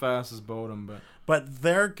not as fast as Bodum, but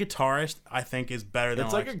their guitarist, I think, is better than...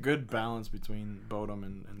 It's like a good balance between Bodum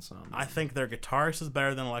and Insomnium. I think their guitarist is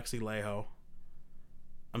better than Alexi Laiho.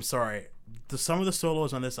 I'm sorry. Some of the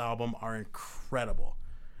solos on this album are incredible.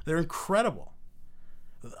 They're incredible.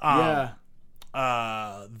 Yeah.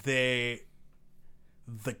 I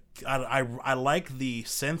like the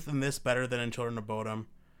synth in this better than in Children of Bodom,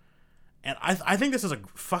 and I think this is a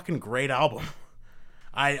fucking great album.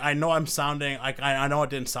 I know I'm sounding like I know it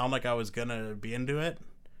didn't sound like I was gonna be into it,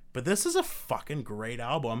 but this is a fucking great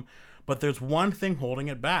album. But there's one thing holding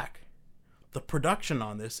it back. The production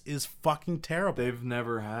on this is fucking terrible. They've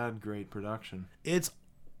never had great production. It's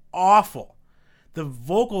awful. The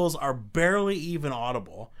vocals are barely even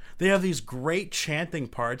audible. They have these great chanting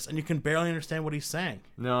parts, and you can barely understand what he's saying.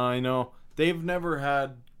 No, I know. They've never ever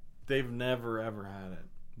had it.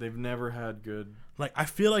 They've never had good. Like, I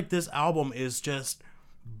feel like this album is just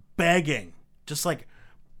begging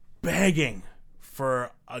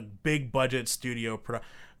for a big budget studio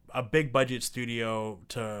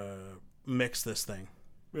to mix this thing.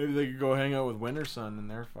 Maybe they could go hang out with Winter Sun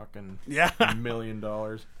and their fucking $1 million.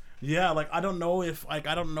 Yeah, like I don't know if that's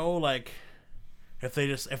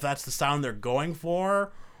the sound they're going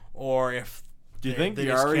for, or if do you think they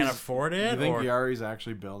just can't afford it. Do you think Yari's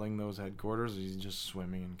actually building those headquarters, or is he just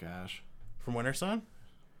swimming in cash? From Winter Sun?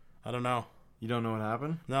 I don't know. You don't know what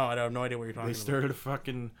happened? No, I have no idea what you're talking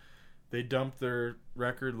about. They dumped their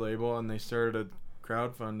record label and they started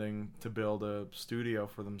crowdfunding to build a studio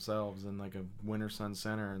for themselves in like a Winter Sun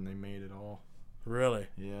Center, and they made it all. Really?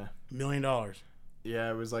 Yeah. $1 million.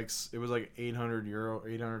 Yeah, it was like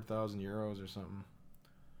 800,000 euros or something.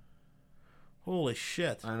 Holy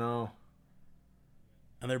shit. I know.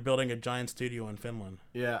 And they're building a giant studio in Finland.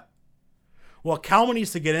 Yeah. Well, Kalman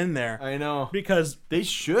needs to get in there. I know. Because they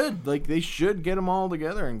should get them all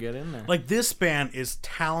together and get in there. Like, this band is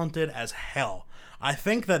talented as hell. I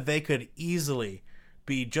think that they could easily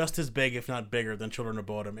be just as big, if not bigger, than Children of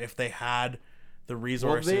Bodom if they had the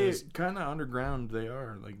resources. Well, they kind of underground. They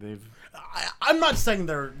are like they've. I'm not saying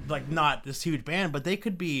they're like not this huge band, but they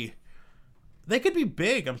could be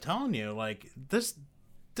big. I'm telling you, like this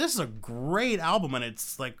is a great album, and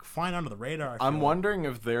it's like flying under the radar. I'm wondering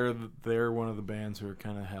if they're one of the bands who are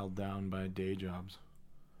kind of held down by day jobs.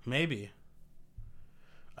 Maybe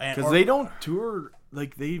because they don't tour.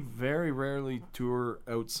 Like they very rarely tour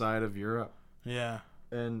outside of Europe. Yeah,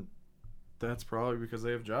 and that's probably because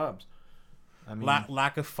they have jobs. I mean,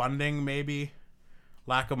 lack of funding, maybe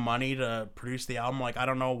lack of money to produce the album. Like I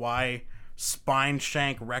don't know why Spine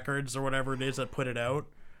Shank Records or whatever it is that put it out.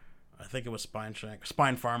 I think it was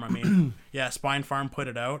Spine Farm. I mean, yeah, Spine Farm put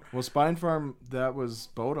it out. Well, Spine Farm, that was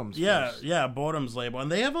Bodom's. Yeah, Bodom's label, and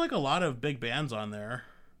they have like a lot of big bands on there.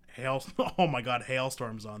 Oh my God,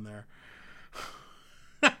 Hailstorm's on there.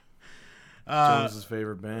 Jones's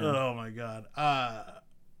favorite band. Oh my God.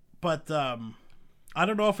 But I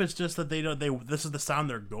don't know if it's just that this is the sound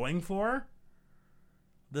they're going for.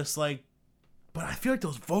 But I feel like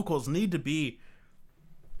those vocals need to be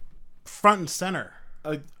front and center.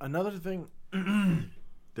 Another thing,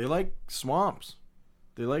 they like swamps.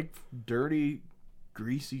 They like dirty,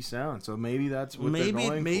 greasy sound. So maybe that's what they're going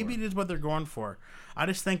for. Maybe it is what they're going for. I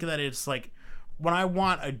just think that it's like, when I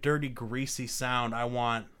want a dirty, greasy sound, I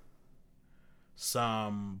want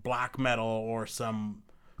some black metal or some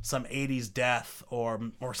 80s death or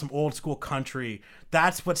some old school country.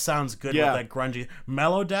 That's what sounds good with that grungy.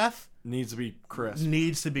 Mellow death needs to be crisp.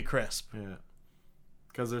 Yeah.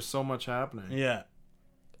 Because there's so much happening. Yeah.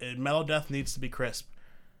 Mellow death needs to be crisp.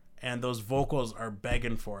 And those vocals are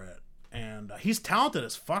begging for it. And he's talented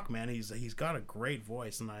as fuck, man. He's got a great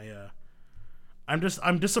voice, and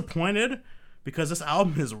I'm disappointed because this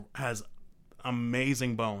album has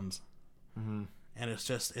amazing bones. Mm-hmm. And it's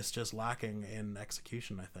just lacking in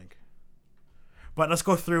execution, I think. But let's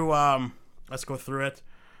go through it.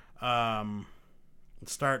 Let's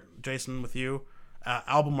start, Jason, with you.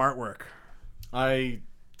 Album artwork. I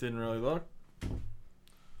didn't really look.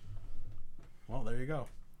 Well, there you go.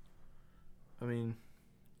 I mean,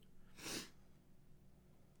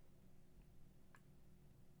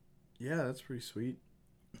 yeah, that's pretty sweet.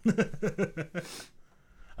 I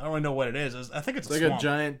don't really know what it is. I think it's like swamp. A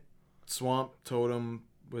giant swamp totem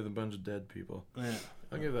with a bunch of dead people. Yeah.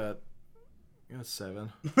 I'll give that a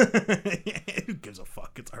 7. Who gives a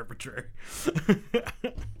fuck? It's arbitrary.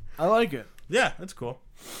 I like it. Yeah, that's cool.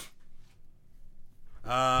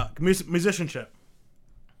 Musicianship.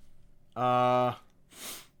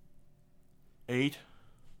 8.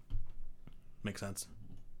 Makes sense.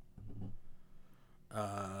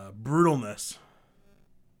 Brutalness.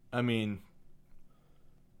 I mean,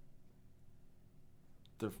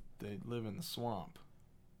 they live in the swamp.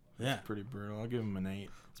 Yeah, it's pretty brutal. I'll give them an 8.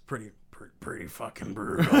 It's pretty fucking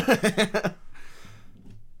brutal.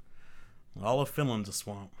 All of Finland's a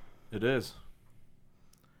swamp. It is.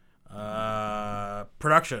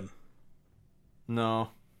 Production. No.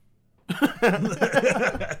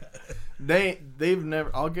 They've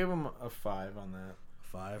never. I'll give them a 5 on that.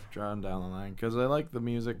 5. Drawing down the line because I like the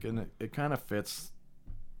music and it kind of fits.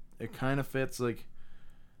 It kind of fits like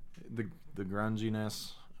the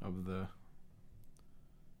grunginess of the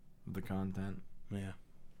content. Yeah.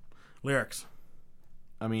 Lyrics.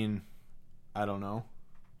 I mean, I don't know.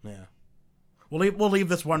 Yeah. We'll leave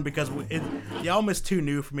this one because the album is too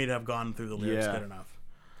new for me to have gone through the lyrics good enough.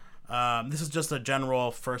 This is just a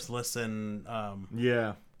general first listen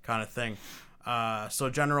kind of thing. So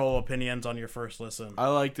general opinions on your first listen. I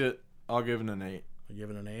liked it. I'll give it an 8. I'll give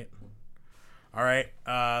it an 8. All right.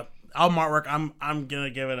 Album artwork, I'm going to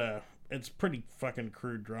give it it's pretty fucking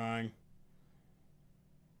crude drawing.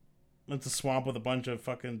 It's a swamp with a bunch of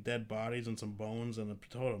fucking dead bodies and some bones and a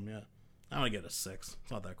totem, yeah. I'm going to give it a 6.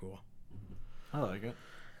 It's not that cool. I like it.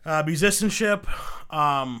 Musicianship,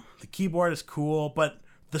 the keyboard is cool, but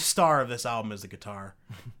the star of this album is the guitar.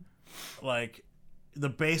 Like, the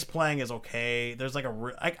bass playing is okay. There's like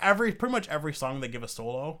pretty much every song they give a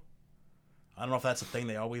solo. I don't know if that's a thing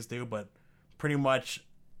they always do, but pretty much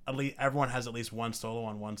at least everyone has at least one solo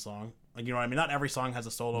on one song. Like, you know what I mean? Not every song has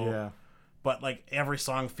a solo. Yeah. But like every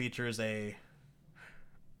song features a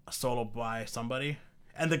solo by somebody.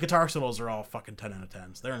 And the guitar solos are all fucking 10 out of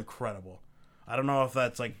 10s. They're incredible. I don't know if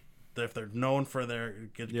that's like if they're known for their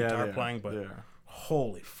guitar playing, but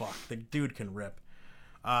holy fuck, the dude can rip.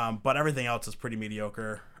 But everything else is pretty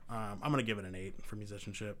mediocre. I'm gonna give it an 8 for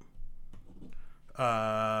musicianship.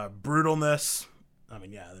 Brutalness. I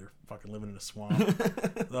mean, yeah, they're fucking living in a swamp.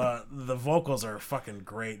 The vocals are fucking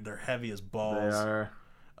great. They're heavy as balls. They are.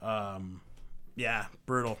 Yeah,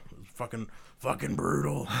 brutal. Fucking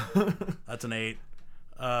brutal. That's an 8.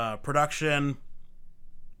 Production.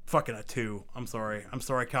 Fucking a 2. I'm sorry,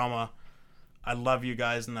 Kalma. I love you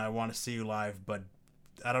guys and I want to see you live, but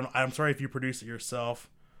I'm sorry if you produce it yourself,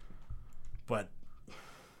 but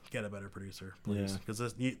get a better producer, please, because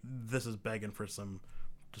this is begging for to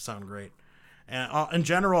sound great. And in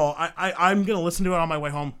general, I'm gonna listen to it on my way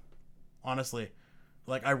home. Honestly,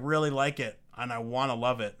 like I really like it and I want to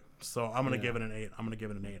love it, so I'm gonna give it an 8.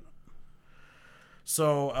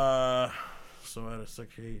 So out of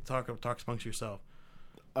 6, 8, talk amongst yourself.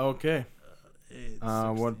 Okay. 8,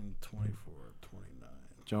 16, what? 24, 29.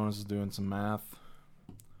 Jonas is doing some math.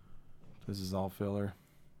 This is all filler.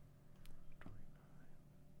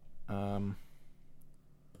 I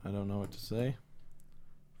don't know what to say.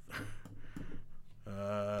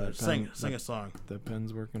 Sing a song. That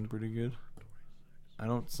pen's working pretty good. I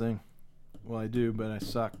don't sing. Well, I do, but I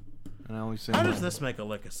suck. And I only sing. How does this make a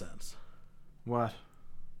lick of sense? What?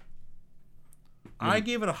 I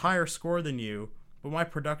gave it a higher score than you, but my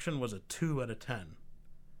production was a 2 out of 10.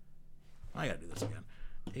 I gotta do this again.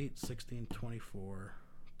 8, 16, 24,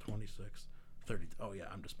 26, 30. Oh, yeah,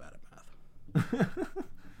 I'm just bad at math.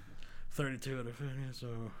 32 out of 50,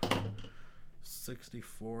 so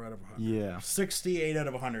 64 out of 100. Yeah. 68 out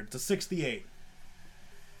of 100. It's a 68.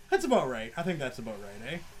 That's about right. I think that's about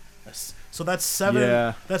right, eh? So that's 7.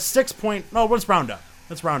 Yeah. That's 6 point. No, let's round up.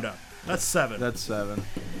 That's 7. That's 7.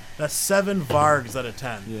 That's 7 Vargs out of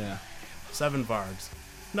 10. Yeah. 7 Vargs.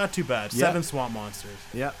 Not too bad. Yep. 7 swamp monsters.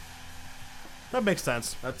 Yep. That makes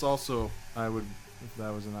sense. That's also, if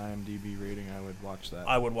that was an IMDb rating, I would watch that.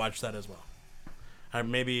 I would watch that as well. I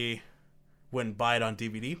maybe wouldn't buy it on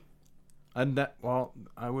DVD.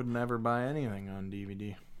 I would never buy anything on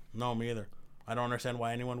DVD. No, me either. I don't understand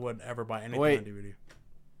why anyone would ever buy anything Wait. on DVD.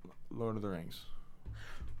 Lord of the Rings.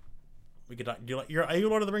 We could. Are you a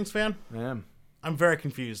Lord of the Rings fan? I am. I'm very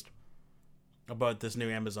confused about this new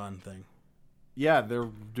Amazon thing. Yeah, they're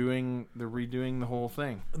redoing the whole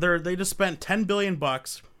thing. They just spent $10 billion or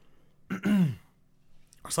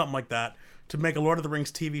something like that to make a Lord of the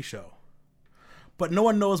Rings TV show, but no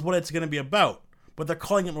one knows what it's going to be about. But they're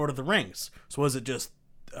calling it Lord of the Rings. So is it just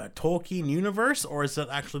a Tolkien universe, or is it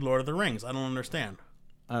actually Lord of the Rings? I don't understand.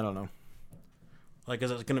 I don't know. Like,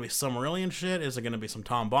 is it going to be Silmarillion shit? Is it going to be some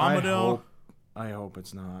Tom Bombadil? I hope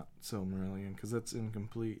it's not Silmarillion, because that's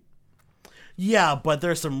incomplete. Yeah, but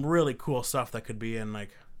there's some really cool stuff that could be in,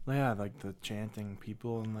 like... Yeah, like the chanting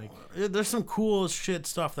people and, like... There's some cool as shit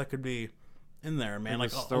stuff that could be in there, man.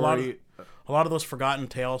 Like, story, a lot of those Forgotten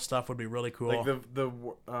Tales stuff would be really cool. Like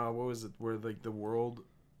what was it? Where, like, the world...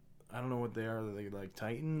 I don't know what they are. Are they, like,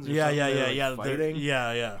 Titans? Or Yeah. Fighting?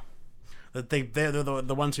 Yeah. They're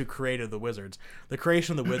the ones who created the wizards. The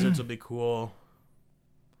creation of the wizards would be cool.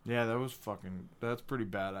 Yeah, that's pretty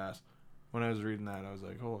badass. When I was reading that, I was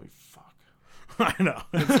like, holy fuck. I know.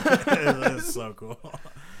 It's so cool.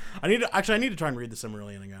 I need to try and read the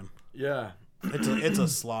Silmarillion again. Yeah, It's a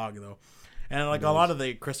slog though, and like a lot of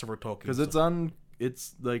the Christopher Tolkien because it's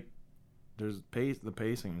like there's the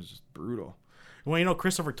pacing is just brutal. Well, you know,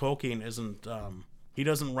 Christopher Tolkien isn't. He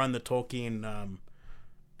doesn't run the Tolkien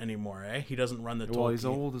anymore, eh? He doesn't run the Tolkien. Well, he's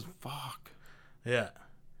old as fuck. Yeah.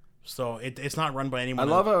 So it's not run by anyone.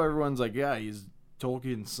 I love how everyone's like, yeah, he's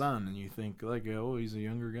Tolkien's son, and you think like, oh, he's a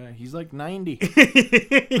younger guy. He's like 90.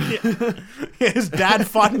 His dad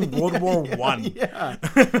fought in World War One. Yeah.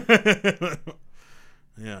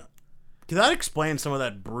 Yeah. That explains some of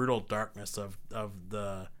that brutal darkness of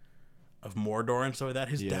Mordor and stuff like that.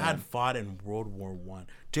 His dad fought in World War One.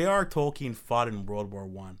 J.R. Tolkien fought in World War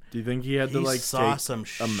One. Do you think he had to like saw take some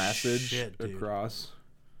a message shit, dude. across?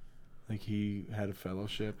 Like he had a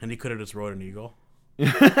fellowship, and he could have just rode an eagle.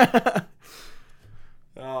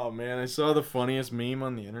 Oh man, I saw the funniest meme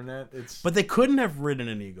on the internet. But they couldn't have ridden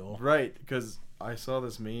an eagle, right? Because I saw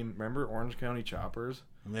this meme. Remember Orange County Choppers?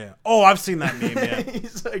 Yeah. Oh, I've seen that meme. Yeah.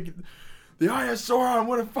 He's like, the Eye of Sauron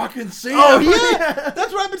would have fucking seen Oh him. yeah,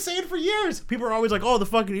 that's what I've been saying for years. People are always like, "Oh, the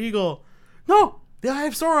fucking eagle." No, the Eye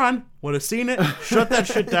of Sauron would have seen it. Shut that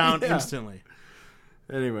shit down instantly.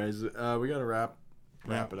 Anyways, we gotta wrap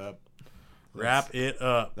it up. Wrap it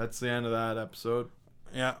up. That's the end of that episode.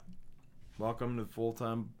 Yeah. Welcome to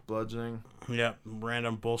Full-Time Bludgeoning. Yeah,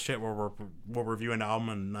 random bullshit where we'll review an album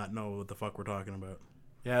and not know what the fuck we're talking about.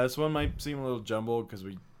 Yeah, this one might seem a little jumbled because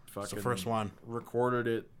we fucking It's the first one. Recorded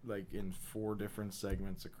it like in 4 different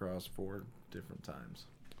segments across 4 different times.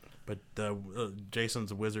 But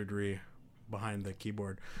Jason's wizardry behind the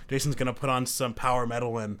keyboard. Jason's gonna put on some power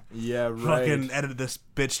metal and fucking edit this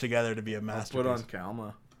bitch together to be a masterpiece. I'll put on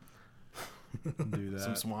Kalma. Do that.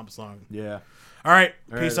 Some swamp song. Yeah. All right.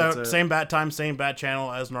 Peace out. Same bat time, same bat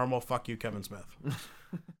channel as normal. Fuck you, Kevin Smith.